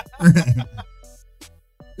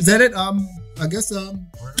 Is that it? I guess. We're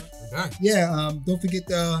done. Yeah. Don't forget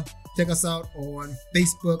to check us out on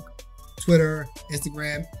Facebook, Twitter,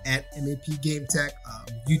 Instagram at MAP Game Tech,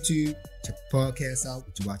 YouTube. Check the podcast out.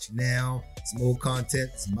 What you're watching now. Some old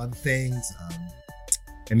content, some other things.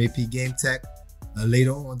 MAP Game Tech.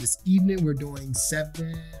 Later on this evening, we're doing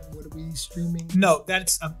 7. What are we streaming? No,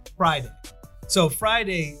 that's Friday. So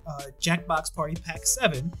Friday, Jackbox Party Pack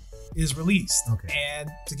 7 is released. Okay. And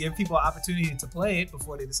to give people an opportunity to play it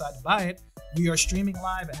before they decide to buy it, we are streaming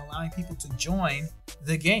live and allowing people to join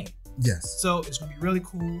the game. Yes. So it's going to be really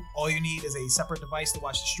cool. All you need is a separate device to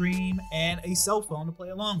watch the stream and a cell phone to play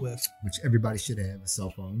along with. Which everybody should have a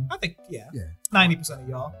cell phone. I think, yeah. Yeah. 90% of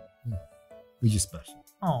y'all. We just special.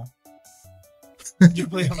 Oh. You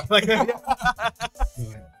play on like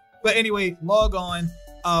But anyway, log on.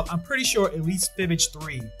 I'm pretty sure at least Fibbage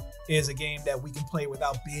 3 is a game that we can play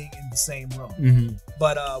without being in the same room. Mm-hmm.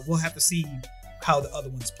 But we'll have to see how the other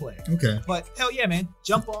ones play. Okay. But hell yeah, man,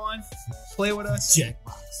 jump on, play with us.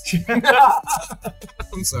 Jackbox.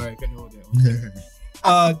 I'm sorry, I couldn't hold that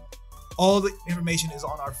one. All the information is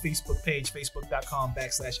on our Facebook page,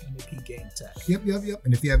 facebook.com/MAP Game Tech. Yep.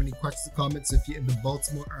 And if you have any questions or comments, if you're in the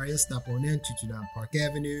Baltimore area, stop on in, 229 Park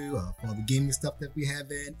Avenue, for all the gaming stuff that we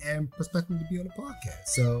have in, and prospecting to be on the podcast.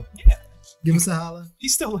 So yeah, give us a holler.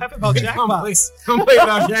 He's still laughing about Jackbox. I'm playing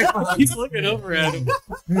about Jackbox. He's looking over at him.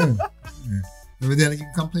 Over there, you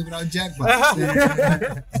can come play with our Jackbox.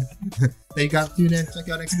 Then you got to tune in. Check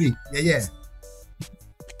out next week. Yeah.